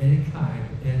person of any kind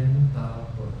in the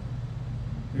world.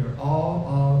 You're all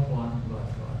of one blood,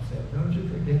 God said. Don't you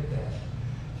forget that.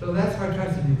 So that's why it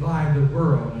tries to divide the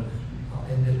world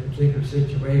in this particular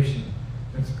situation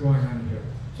that's going on here.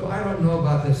 So I don't know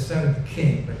about this seventh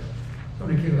king, but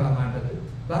somebody keep about mine. But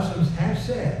the Muslims have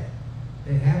said,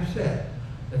 they have said,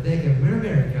 that they can win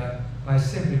America by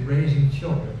simply raising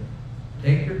children.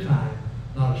 Take your time,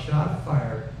 not a shot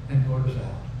fired, and vote us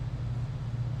out.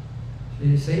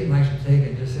 See, Satan likes to take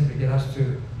and just simply get us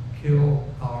to kill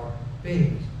our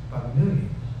babies by the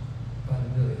millions. By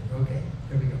the millions. Okay,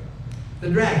 here we go. The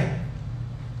dragon.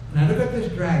 Now look at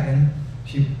this dragon.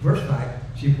 Verse 5,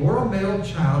 she bore a male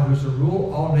child who was to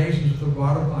rule all nations with a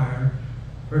rod of iron.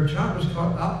 Her child was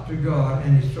caught up to God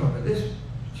and his throne. But this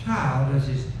child, as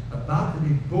he's about to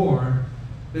be born,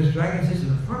 this dragon sits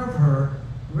in front of her,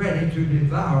 ready to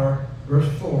devour, verse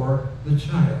 4, the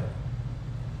child.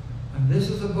 And this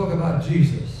is a book about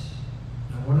Jesus.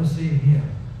 I want to see him.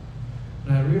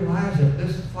 And I realize that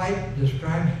this fight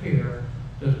described here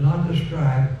does not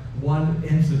describe one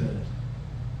incident.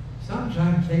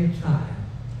 Sometimes take time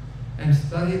and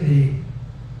study the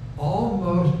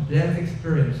almost death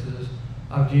experiences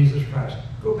of Jesus Christ.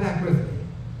 Go back with me.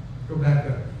 Go back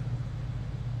with me.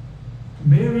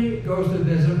 Mary goes to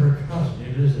visit her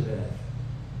cousin Elizabeth.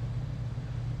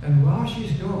 And while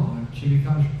she's gone, she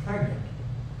becomes pregnant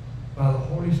by the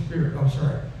Holy Spirit. I'm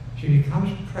sorry. She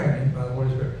becomes pregnant by the Holy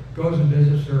Spirit. Goes and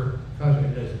visits her cousin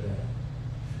Elizabeth.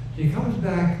 She comes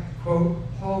back, quote,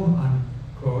 home,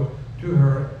 unquote, to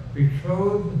her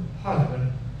betrothed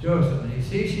husband, Joseph. And he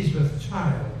sees she's with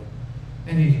child.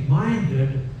 And he's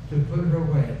minded to put her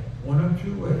away. One of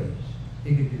two ways.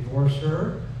 He could divorce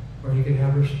her, or he could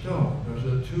have her stoned. Those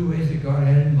are the two ways that God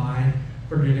had in mind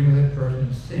for dealing with a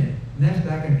person's sin. And that's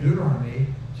back in Deuteronomy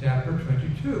chapter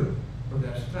 22, where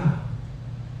that's found.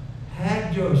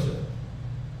 Had Joseph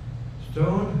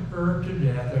stoned her to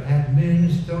death, or had men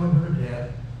stoned her to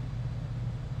death,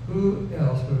 who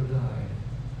else would have died?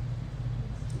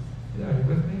 Are you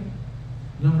with me?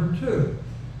 Number 2.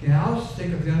 Gals,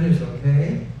 stick with the on this,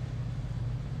 okay?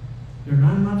 You're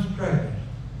 9 months pregnant.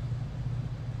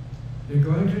 You're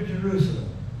going to Jerusalem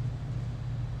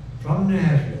from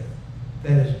Nazareth.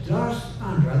 That is just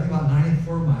under, I think about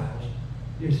 94 miles.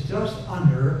 It's just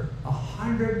under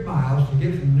 100 miles to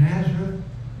get from Nazareth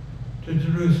to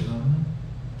Jerusalem.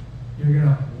 You're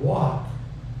going to walk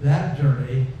that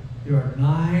journey. You are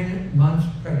 9 months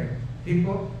pregnant.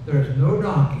 People, there's no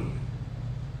donkey.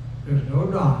 There's no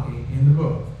donkey in the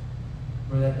book.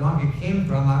 Where that donkey came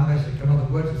from, I must have come out of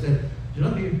the woods and said, "Do you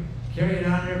let me carry it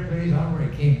down there, please?" I don't know where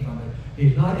he came from.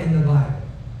 He's not in the Bible.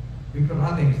 We put a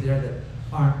lot of things there that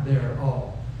aren't there at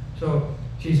all. So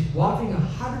she's walking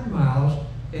 100 miles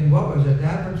in what was at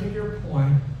that particular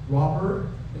point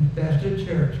robber-infested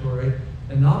territory,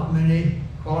 and not many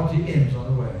quality inns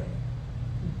on the way.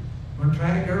 Want to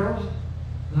try it, girls?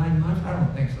 9 months? I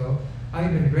don't think so. I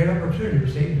think it's a great opportunity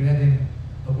for Satan to have him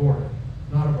aborted.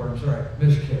 Not aborted, I'm sorry,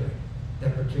 miscarried.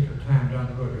 That particular time down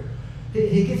the road here.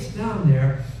 He gets down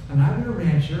there, and I've been a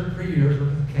rancher for years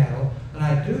working with cattle, and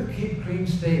I do keep clean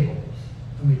stables.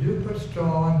 And we do put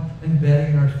straw and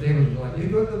bedding in our stables. Like you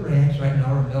go to the ranch right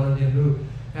now, or Melody and Lou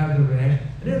have the ranch,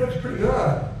 and it looks pretty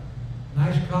good.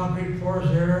 Nice concrete floors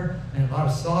there, and a lot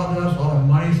of sawdust, a lot of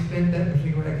money spent that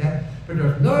particular like that. But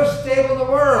there's no stable in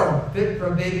the world fit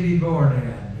for a baby to be born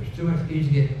in. There's too much easy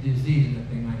to get disease and a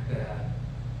thing like that.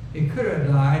 He could have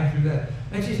died through that.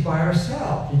 And she's by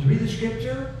herself. Did you read the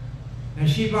scripture? And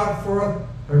she brought forth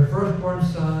her firstborn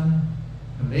son,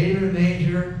 and laid him in a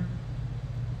manger,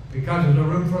 because there's no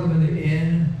room for them in the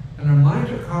inn. And our minds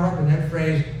are caught up in that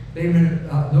phrase, "They were in,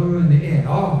 no room in the inn."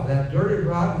 Oh, that dirty,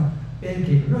 rotten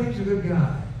innkeeper. No, he's a good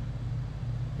guy.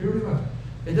 He really was.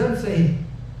 It doesn't say he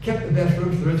kept the best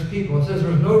rooms for rich people. It says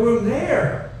there was no room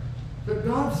there. But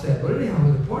God said. But anyhow,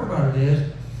 the point about it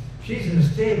is, she's in a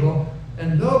stable,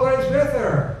 and nobody's with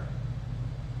her.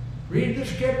 Read the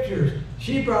scriptures.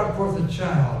 She brought forth a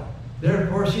child.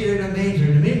 Therefore, she laid in a manger.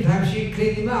 In the meantime, she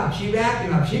cleaned him up. She wrapped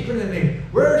him up. She put him in a manger.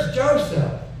 Where's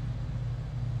Joseph?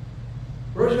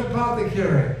 Where's the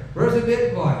apothecary? Where's the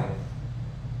midwife?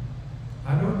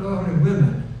 I don't know how many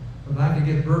women would like to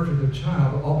give birth to their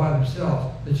child all by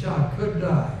themselves. The child could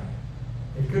die.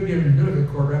 It could get an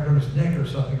umbilical cord wrapped around its neck or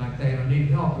something like that. It'll need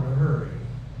help in a hurry.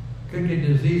 Could get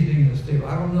disease in the stable.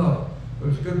 I don't know. But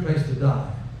it's a good place to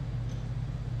die.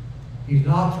 He's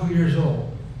now 2 years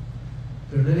old.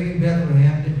 They're living in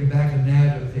Bethlehem, taking back to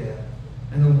Nazareth yet.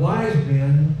 And the wise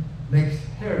men makes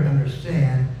Herod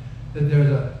understand that there's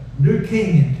a new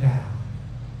king in town.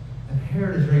 And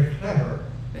Herod is very clever,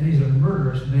 and he's a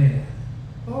murderous man.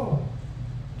 Oh,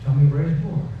 tell me where he's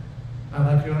born. I'd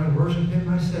like to go and worship him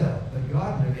myself. But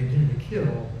God knew he intended to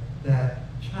kill that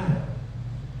child.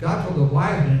 God told the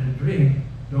wise men in a dream,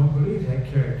 don't believe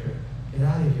that character. Get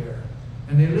out of here.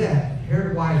 And they left.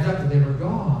 Herod wised up that they were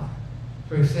gone.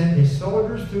 So he sent his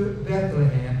soldiers to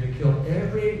Bethlehem to kill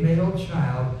every male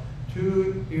child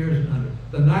 2 years and under.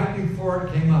 The night before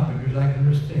it came up, and as I can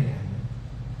understand,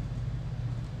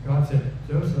 God said,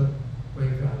 Joseph,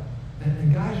 wake up.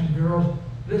 And guys and girls,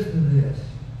 listen to this.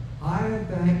 I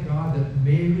thank God that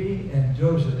Mary and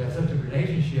Joseph had such a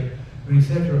relationship when he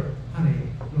said to her, honey,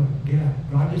 look, get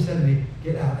out. God just said to me,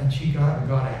 get out. And she got up and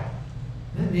got out.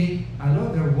 Isn't that neat? I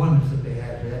love their oneness that they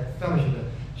had, that fellowship.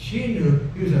 She knew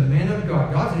he was a man of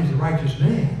God. God said he's a righteous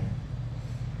man.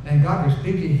 And God would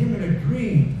speak to him in a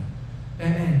dream.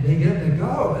 And they get up and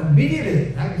go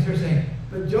immediately. I can start saying,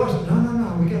 but Joseph,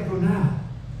 no, we got to go now.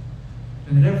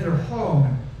 And they left their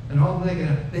home, and all they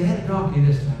had a donkey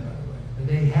this time, by the way. But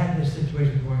they had this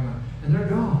situation going on. And they're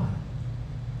gone.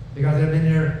 Because they've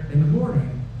been there in the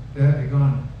morning, they have to be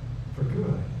gone for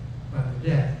good by the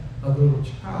death of the little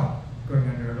child going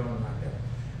on there alone like that.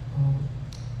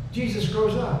 Jesus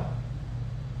grows up.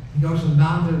 He goes to the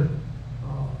Mount of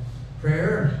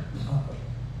prayer.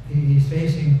 He's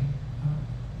facing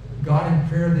God in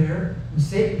prayer there, and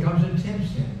Satan comes and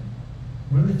tempts him.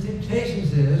 One of the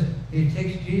temptations is he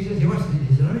takes Jesus.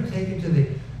 He said, let me take you to the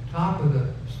top of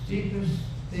the steepest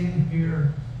thing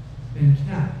here in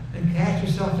town and cast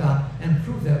yourself down and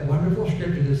prove that wonderful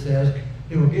scripture that says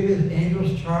he will give his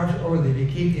angels charge over thee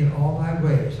to keep thee in all thy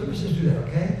ways. So let's just do that,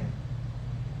 okay?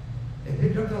 If they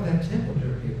jumped out that temple,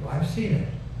 dear people, I've seen it.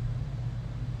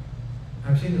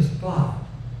 I've seen the spot.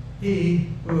 He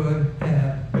would have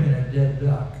been a dead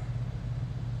duck.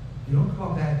 You don't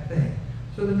call that thing.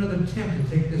 So there's another attempt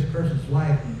to take this person's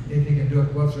life if he can do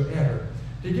it whatsoever.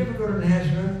 Did you ever go to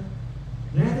Nazareth?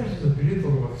 Nazareth is a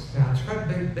beautiful little town. It's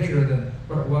quite bigger than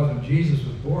what it was when Jesus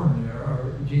was born there,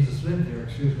 or Jesus lived there,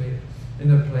 excuse me, in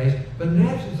the place. But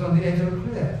Nazareth is on the edge of a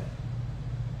cliff.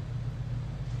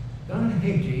 Down in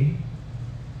Haiti,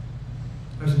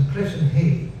 there's some cliffs in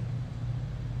Haiti.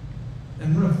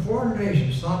 And when a foreign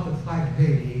nation sought to fight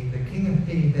Haiti, the king of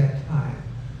Haiti at that time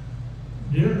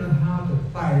didn't know how to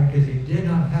fight because he did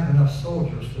not have enough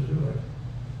soldiers to do it.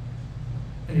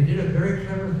 And he did a very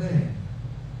clever thing.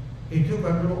 He took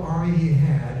what little army he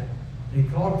had, and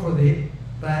he called for the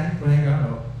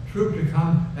troop to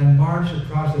come and march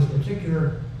across this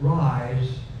particular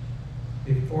rise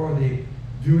before the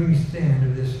viewing stand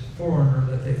of this foreigner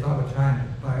that they thought was trying to,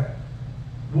 by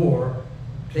war,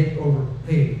 take over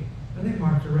Haiti. And they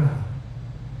marched around.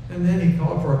 And then he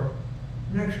called for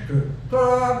next troop.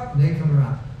 And they come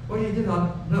around. What he did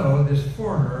not know, this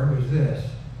foreigner, was this.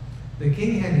 The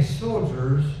king had his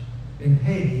soldiers in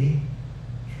Haiti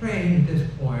trained at this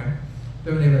point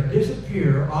that when they would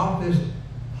disappear off this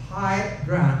high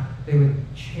ground, they would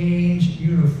change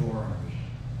uniforms.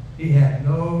 He had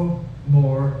no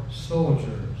more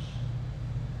soldiers.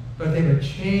 But they would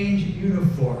change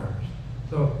uniforms.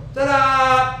 So,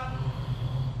 ta-da!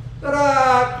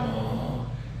 Ta-da!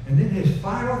 And then his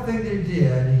final thing they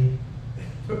did, he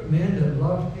took men that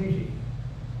loved Haiti.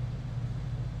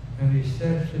 And he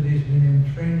said to these men,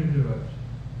 I'm trained to do it.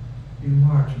 You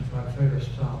march until I tell you to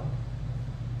stop.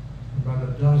 And by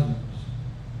the dozens,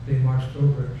 they marched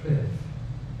over a cliff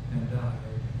and died.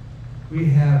 We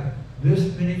have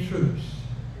this many troops,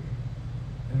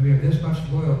 and we have this much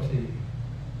loyalty.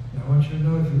 And I want you to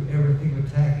know, if you ever think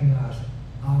of attacking us,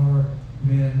 our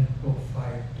men will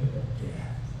fight to the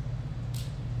death.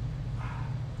 Wow.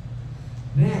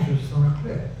 Nazareth is on a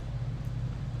cliff.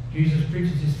 Jesus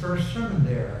preaches his first sermon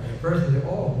there. And at first they say,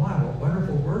 oh my, what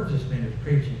wonderful words this man is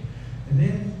preaching. And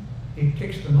then he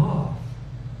kicks them off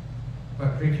by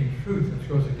preaching truth which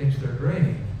goes against their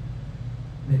grain.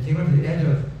 And they came up to the edge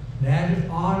of Nazareth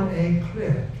on a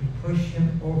cliff to push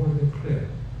him over the cliff.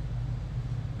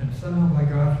 And somehow by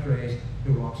God's grace,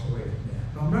 he walks away from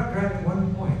that. Now I'm not grabbing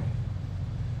one point.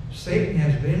 Satan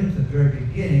has been, from the very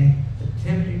beginning,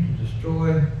 attempting to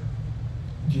destroy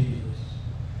Jesus.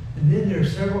 And then there are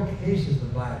several cases in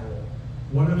the Bible.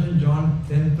 One of them is in John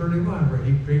 10:31, where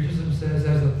he preaches and says,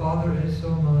 as the Father is,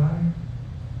 so am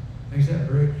I. Makes that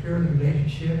very clear in the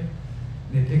relationship.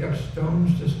 And they pick up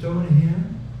stones to stone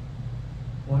him.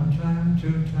 One time,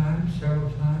 two times, several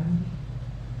times.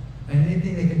 And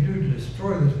anything they can do to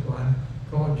destroy this one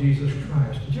called Jesus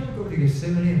Christ. Did you ever go to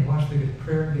Gethsemane and watch the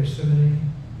prayer in Gethsemane?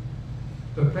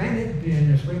 The plan had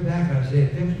been, it's way back in Isaiah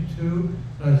 52,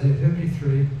 Isaiah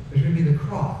 53, there's going to be the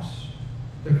cross.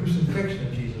 the crucifixion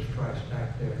of Jesus Christ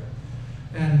back there.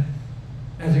 And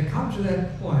as it comes to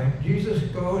that point, Jesus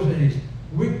goes in his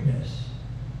weakness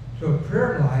to a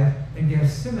prayer life in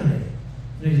Gethsemane.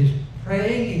 And as he's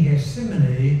praying in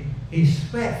Gethsemane, he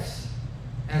sweats,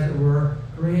 as it were,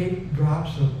 great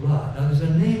drops of blood. Now, there's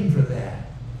a name for that.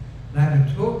 And I've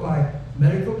been told by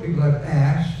medical people I've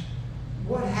asked,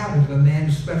 what happens if a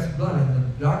man sweats blood? And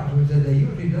the doctors would say they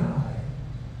usually die.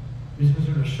 This was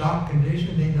in a shock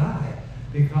condition, they die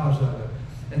because of it.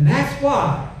 And that's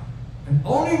why, and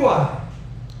only why,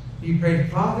 he prayed,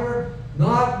 Father,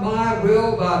 not my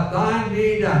will, but thine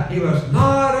be done. He was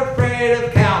not afraid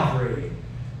of Calvary.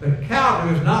 But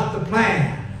Calvary was not the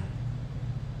plan.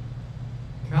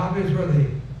 Calvary is where the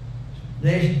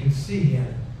nation could see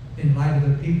him in light of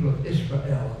the people of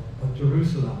Israel, of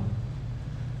Jerusalem.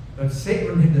 But Satan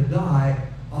wanted him to die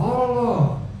all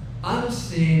alone,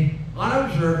 unseen,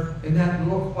 unobserved, in that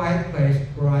little quiet place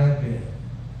where I have been.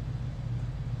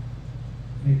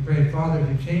 And he prayed, Father, if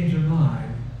you change your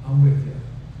mind, I'm with you.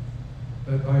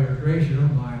 But by your grace, you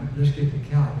don't mind, let's get to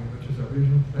Calvary, which was the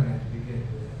original plan to begin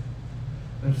with.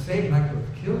 But Satan might have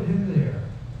killed him there,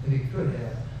 if he could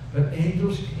have. But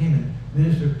angels came and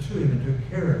ministered to him and took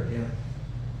care of him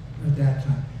at that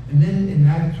time. And then in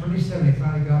Matthew 27, he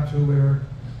finally got to where?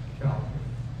 Calvary.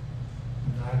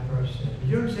 And died for our sins. Did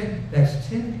you understand? That's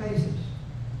 10 places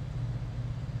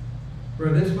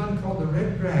where this one called the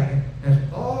Red Dragon has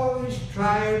always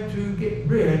tried to get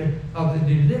rid of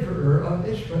the deliverer of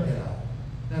Israel.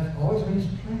 That's always been his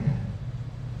plan.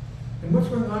 And what's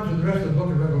going on to the rest of the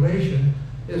book of Revelation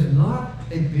is not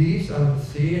a beast out of the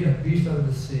sea and a beast out of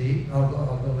the sea, out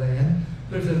of the land.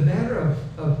 There's a matter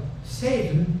of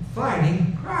Satan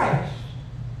fighting Christ.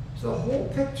 It's the whole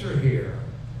picture here.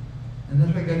 And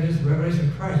that's why God just the revelation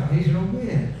of Christ. Now he's going to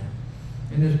win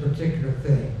in this particular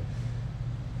thing.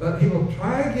 But he will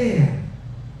try again.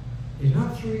 He's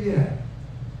not through yet.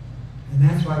 And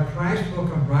that's why Christ will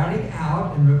come riding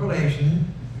out in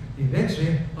Revelation,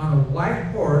 eventually on a white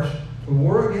horse, to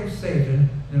war against Satan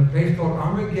in a place called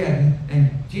Armageddon,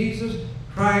 and Jesus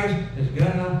Christ is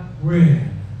gonna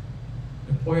win.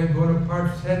 Napoleon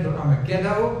Bonaparte said that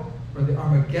Armageddon, where the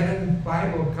Armageddon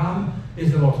fight will come,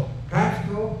 is the most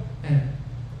practical and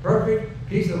perfect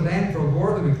piece of land for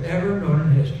war that we've ever known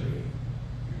in history.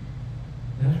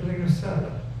 And that's where they're gonna settle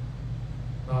it.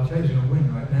 Well, I'll tell you, he's gonna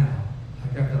win right now.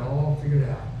 I got that all figured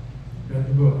out. Read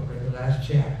the book, read the last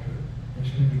chapter. It's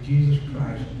gonna be Jesus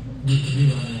Christ. We need to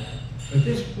believe on that. But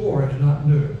this war is not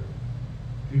new.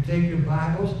 If you take your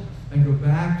Bibles and go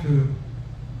back to,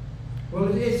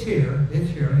 well, it's here.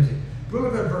 It's here. Let me see.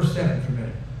 Look at verse 7 for a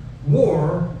minute.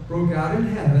 War broke out in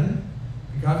heaven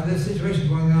because of this situation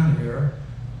going on here.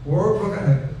 War broke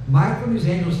out. Michael and his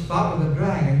angels fought with the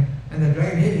dragon, and the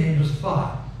dragon and his angels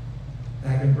fought.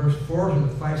 Back in verse 4, so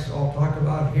the fight's all talked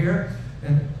about here.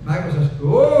 And Michael says,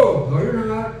 "Oh, no, you're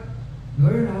not.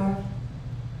 No, you're not."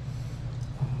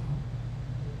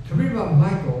 To read about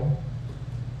Michael,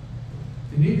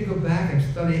 you need to go back and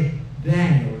study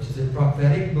Daniel, which is a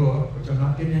prophetic book, which I'm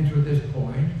not getting into at this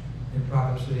point in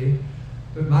prophecy.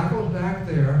 But Michael's back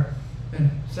there,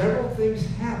 and several things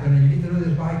happen, and you need to know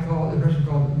this by the person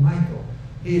called Michael.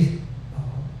 His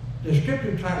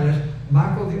descriptive title is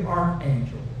Michael the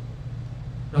Archangel.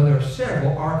 Now there are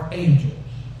several archangels,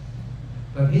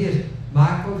 but he is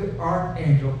Michael the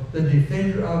Archangel, the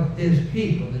defender of his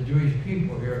people, the Jewish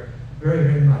people here. Very,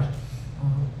 very much.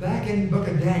 Back in the book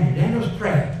of Daniel, Daniel's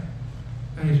praying.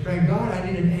 And he's praying, God, I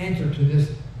need an answer to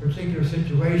this particular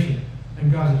situation.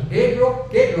 And God says, Gabriel,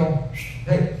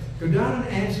 hey, go down and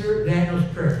answer Daniel's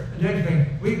prayer. And Daniel's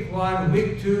praying, week 1,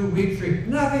 week 2, week 3,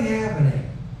 nothing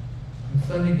happening. And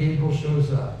suddenly Gabriel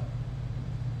shows up.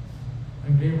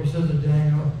 And Gabriel says to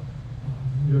Daniel,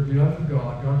 you're beloved of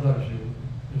God, God loves you.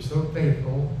 You're so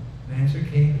faithful. The answer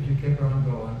came, but you kept on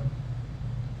going.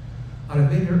 I'd have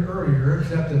been here earlier,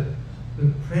 except that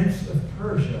the Prince of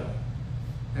Persia,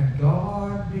 and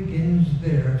God begins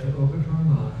there to open to our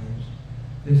minds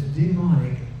this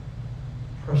demonic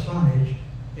personage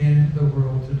in the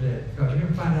world today. Because you're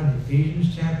going to find out in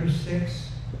Ephesians chapter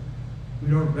 6, we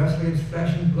don't wrestle against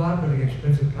flesh and blood, but against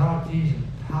principalities and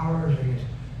powers, against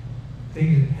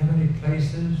things in heavenly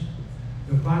places.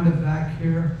 You'll find it back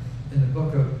here in the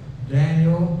book of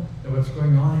Daniel, that what's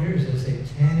going on here is a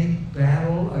satanic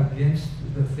battle against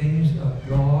the things of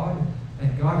God.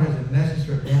 And God has a message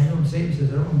for Daniel, and Satan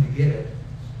says, I don't want to get it.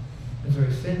 And so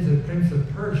he sends the Prince of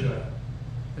Persia.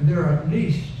 And there are at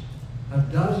least a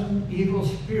dozen evil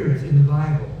spirits in the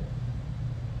Bible.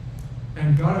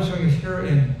 And God is showing us here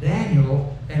in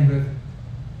Daniel and with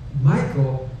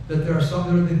Michael that there are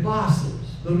some that are the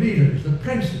bosses, the leaders, the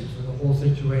princes of the whole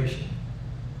situation.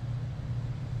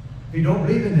 If you don't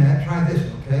believe in that, try this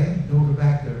one, okay? Then we'll go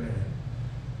back there a minute.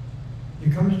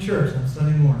 You come to church on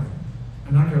Sunday morning.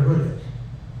 I'm not going to hurt it.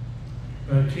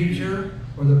 But a teacher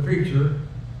or the preacher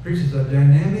preaches a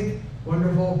dynamic,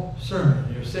 wonderful sermon.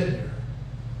 And you're sitting there.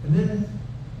 And then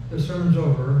the sermon's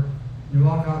over. And you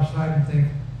walk outside and think,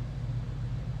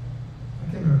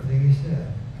 I can't remember everything he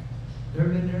said. You ever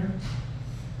been there?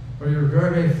 Or you're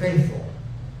very, very faithful.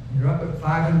 You're up at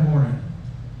 5 in the morning.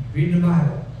 You're reading the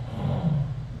Bible.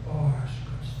 Oh, that's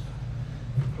good stuff.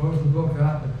 You close the book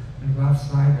up and go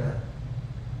outside.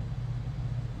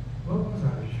 What was I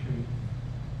just reading?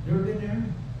 You ever been there?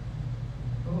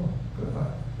 Oh, good.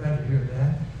 Glad to hear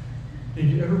that. Did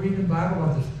you ever read the Bible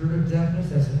about the spirit of deafness?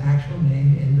 That's an actual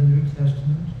name in the New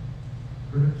Testament.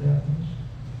 Spirit of deafness.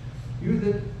 You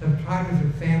that have tried with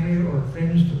your family or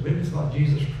friends to witness about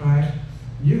Jesus Christ,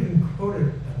 you can quote it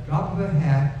at the drop of a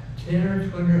hat, 10 or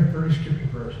 20 or 30 scripture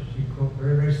verses. You quote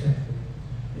very, very simply.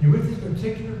 And you're with this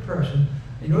particular person,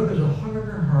 and you know there's a hunger in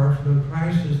their heart for know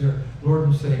Christ as their Lord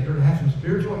and Savior, to have some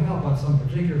spiritual help on some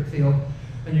particular field,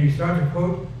 and you start to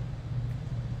quote,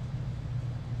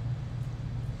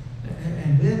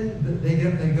 and then they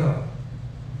get up and they go.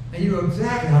 And you know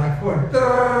exactly how to quote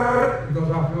it. It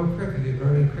goes off real quickly,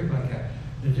 very quick like that.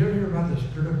 Did you ever hear about the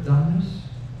spirit of dumbness?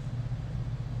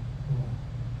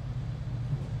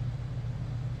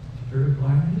 Spirit of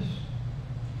blindness,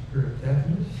 spirit of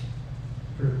deafness,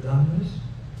 spirit of dumbness.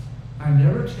 I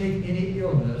never take any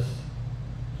illness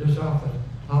just off the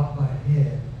top of my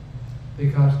head,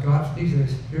 because God speaks of a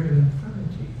spirit of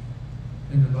infirmity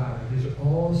in the Bible. These are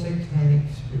all satanic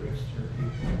spirits, dear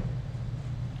people,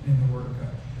 in the Word of God.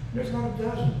 There's about a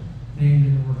dozen named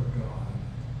in the Word of God.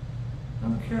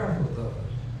 I'm careful with those.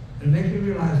 And it makes me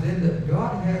realize then that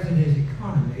God has in his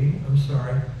economy,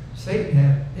 Satan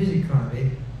has his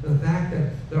economy, the fact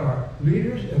that there are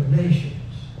leaders of nations,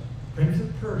 Prince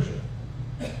of Persia.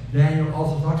 Daniel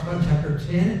also talks about chapter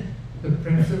 10, the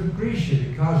Prince of Grecia,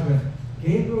 because when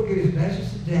Gabriel gave his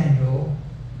message to Daniel,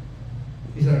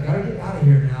 he said, I've got to get out of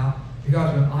here now,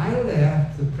 because when I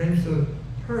left, the Prince of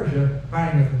Persia,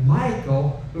 fighting with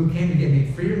Michael, who came to give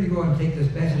me freedom to go and take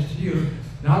this message to you,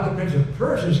 now the Prince of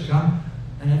Persia's come,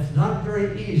 and it's not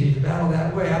very easy to battle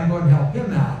that way. I'm going to help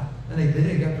him out. And they did.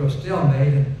 They got to a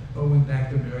stalemate, and went back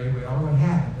to Mary. We all know what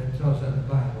happened. It tells that in the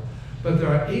Bible. But there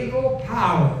are evil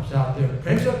powers out there,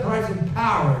 principalities and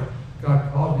powers.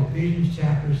 God calls in Ephesians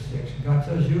chapter 6. And God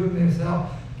tells you and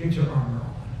yourself, get your armor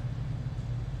on.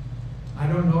 I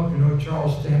don't know if you know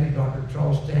Charles Stanley, Dr.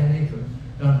 Charles Stanley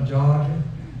from Georgia,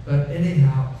 but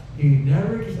anyhow, he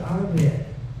never gets out of bed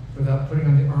without putting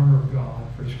on the armor of God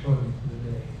for his clothing for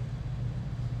the day.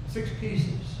 6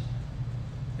 pieces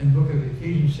in the book of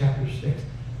Ephesians chapter 6.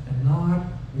 And not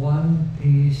one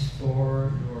piece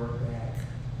for your back.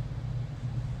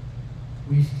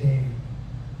 We stand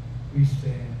against the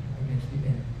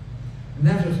enemy. And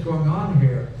that's what's going on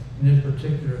here in this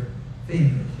particular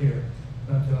theme that's here.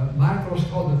 But Michael is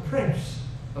called the prince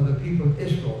of the people of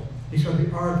Israel. He's called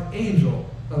the archangel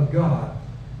of God.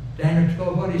 Daniel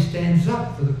 12:1, he stands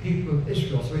up for the people of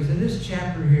Israel. So he's in this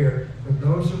chapter here with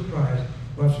no surprise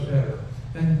whatsoever.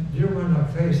 And dear one,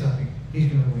 I'll tell you something, he's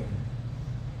going to win.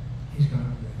 He's going to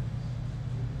win.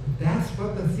 That's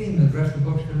what the theme of the rest of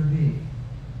the book's going to be.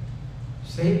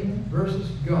 Satan versus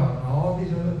God, and all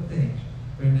these other things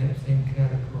are in that same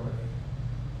category.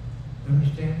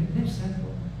 Understand? Isn't it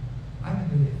simple? I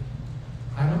think it is.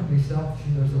 I don't myself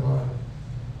think there's a lot of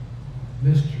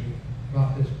mystery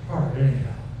about this part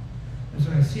anyhow. And so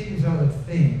when I see these other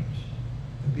things,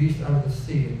 the beast out of the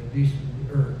sea and the beast of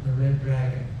the earth, the red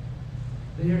dragon,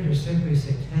 they are just simply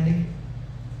satanic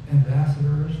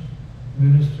ambassadors,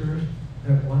 ministers,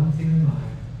 that have one thing in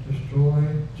mind: destroy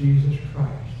Jesus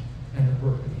Christ and the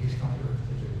work that he's come to earth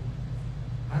to do.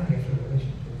 I think it's a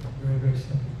relationship. Very, very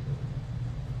simple.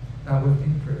 Now with me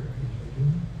in prayer, please, would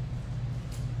you?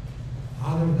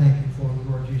 Father, thank you for the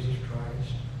Lord Jesus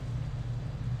Christ.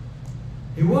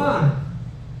 He won.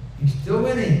 He's still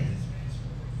winning.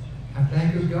 I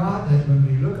thank you, God, that when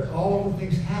we look at all the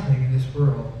things happening in this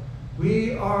world,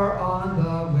 we are on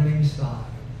the winning side.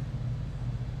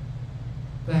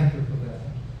 Thank you for that.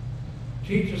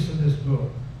 Teach us in this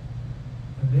book.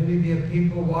 And maybe be a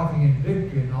people walking in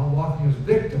victory and not walking as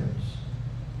victims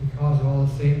because of all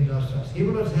that Satan does to us. He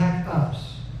will attack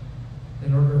us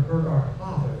in order to hurt our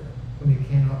Father when he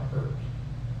cannot hurt.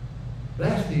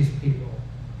 Bless these people.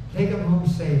 Take them home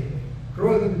safely.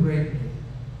 Grow them greatly.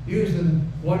 Use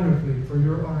them wonderfully for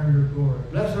your honor and your glory.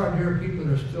 Bless our dear people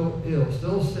that are still ill,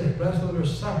 still sick. Bless those that are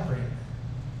suffering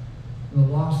from the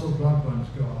loss of loved ones,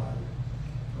 God.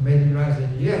 And may they realize that,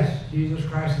 yes, Jesus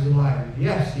Christ is alive.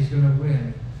 Yes, he's going to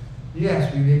win.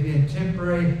 Yes, we may be in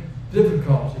temporary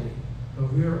difficulty,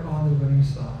 but we are on the winning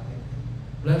side.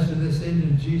 Blessed is this end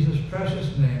in Jesus'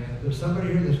 precious name. If there's somebody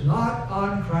here that's not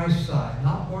on Christ's side,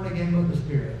 not born again with the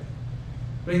Spirit,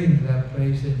 bring them to that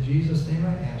place. In Jesus' name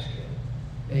I ask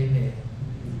it. Amen.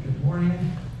 Good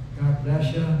morning. God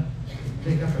bless you.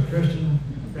 Take up a Christian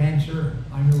rancher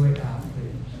on your way out.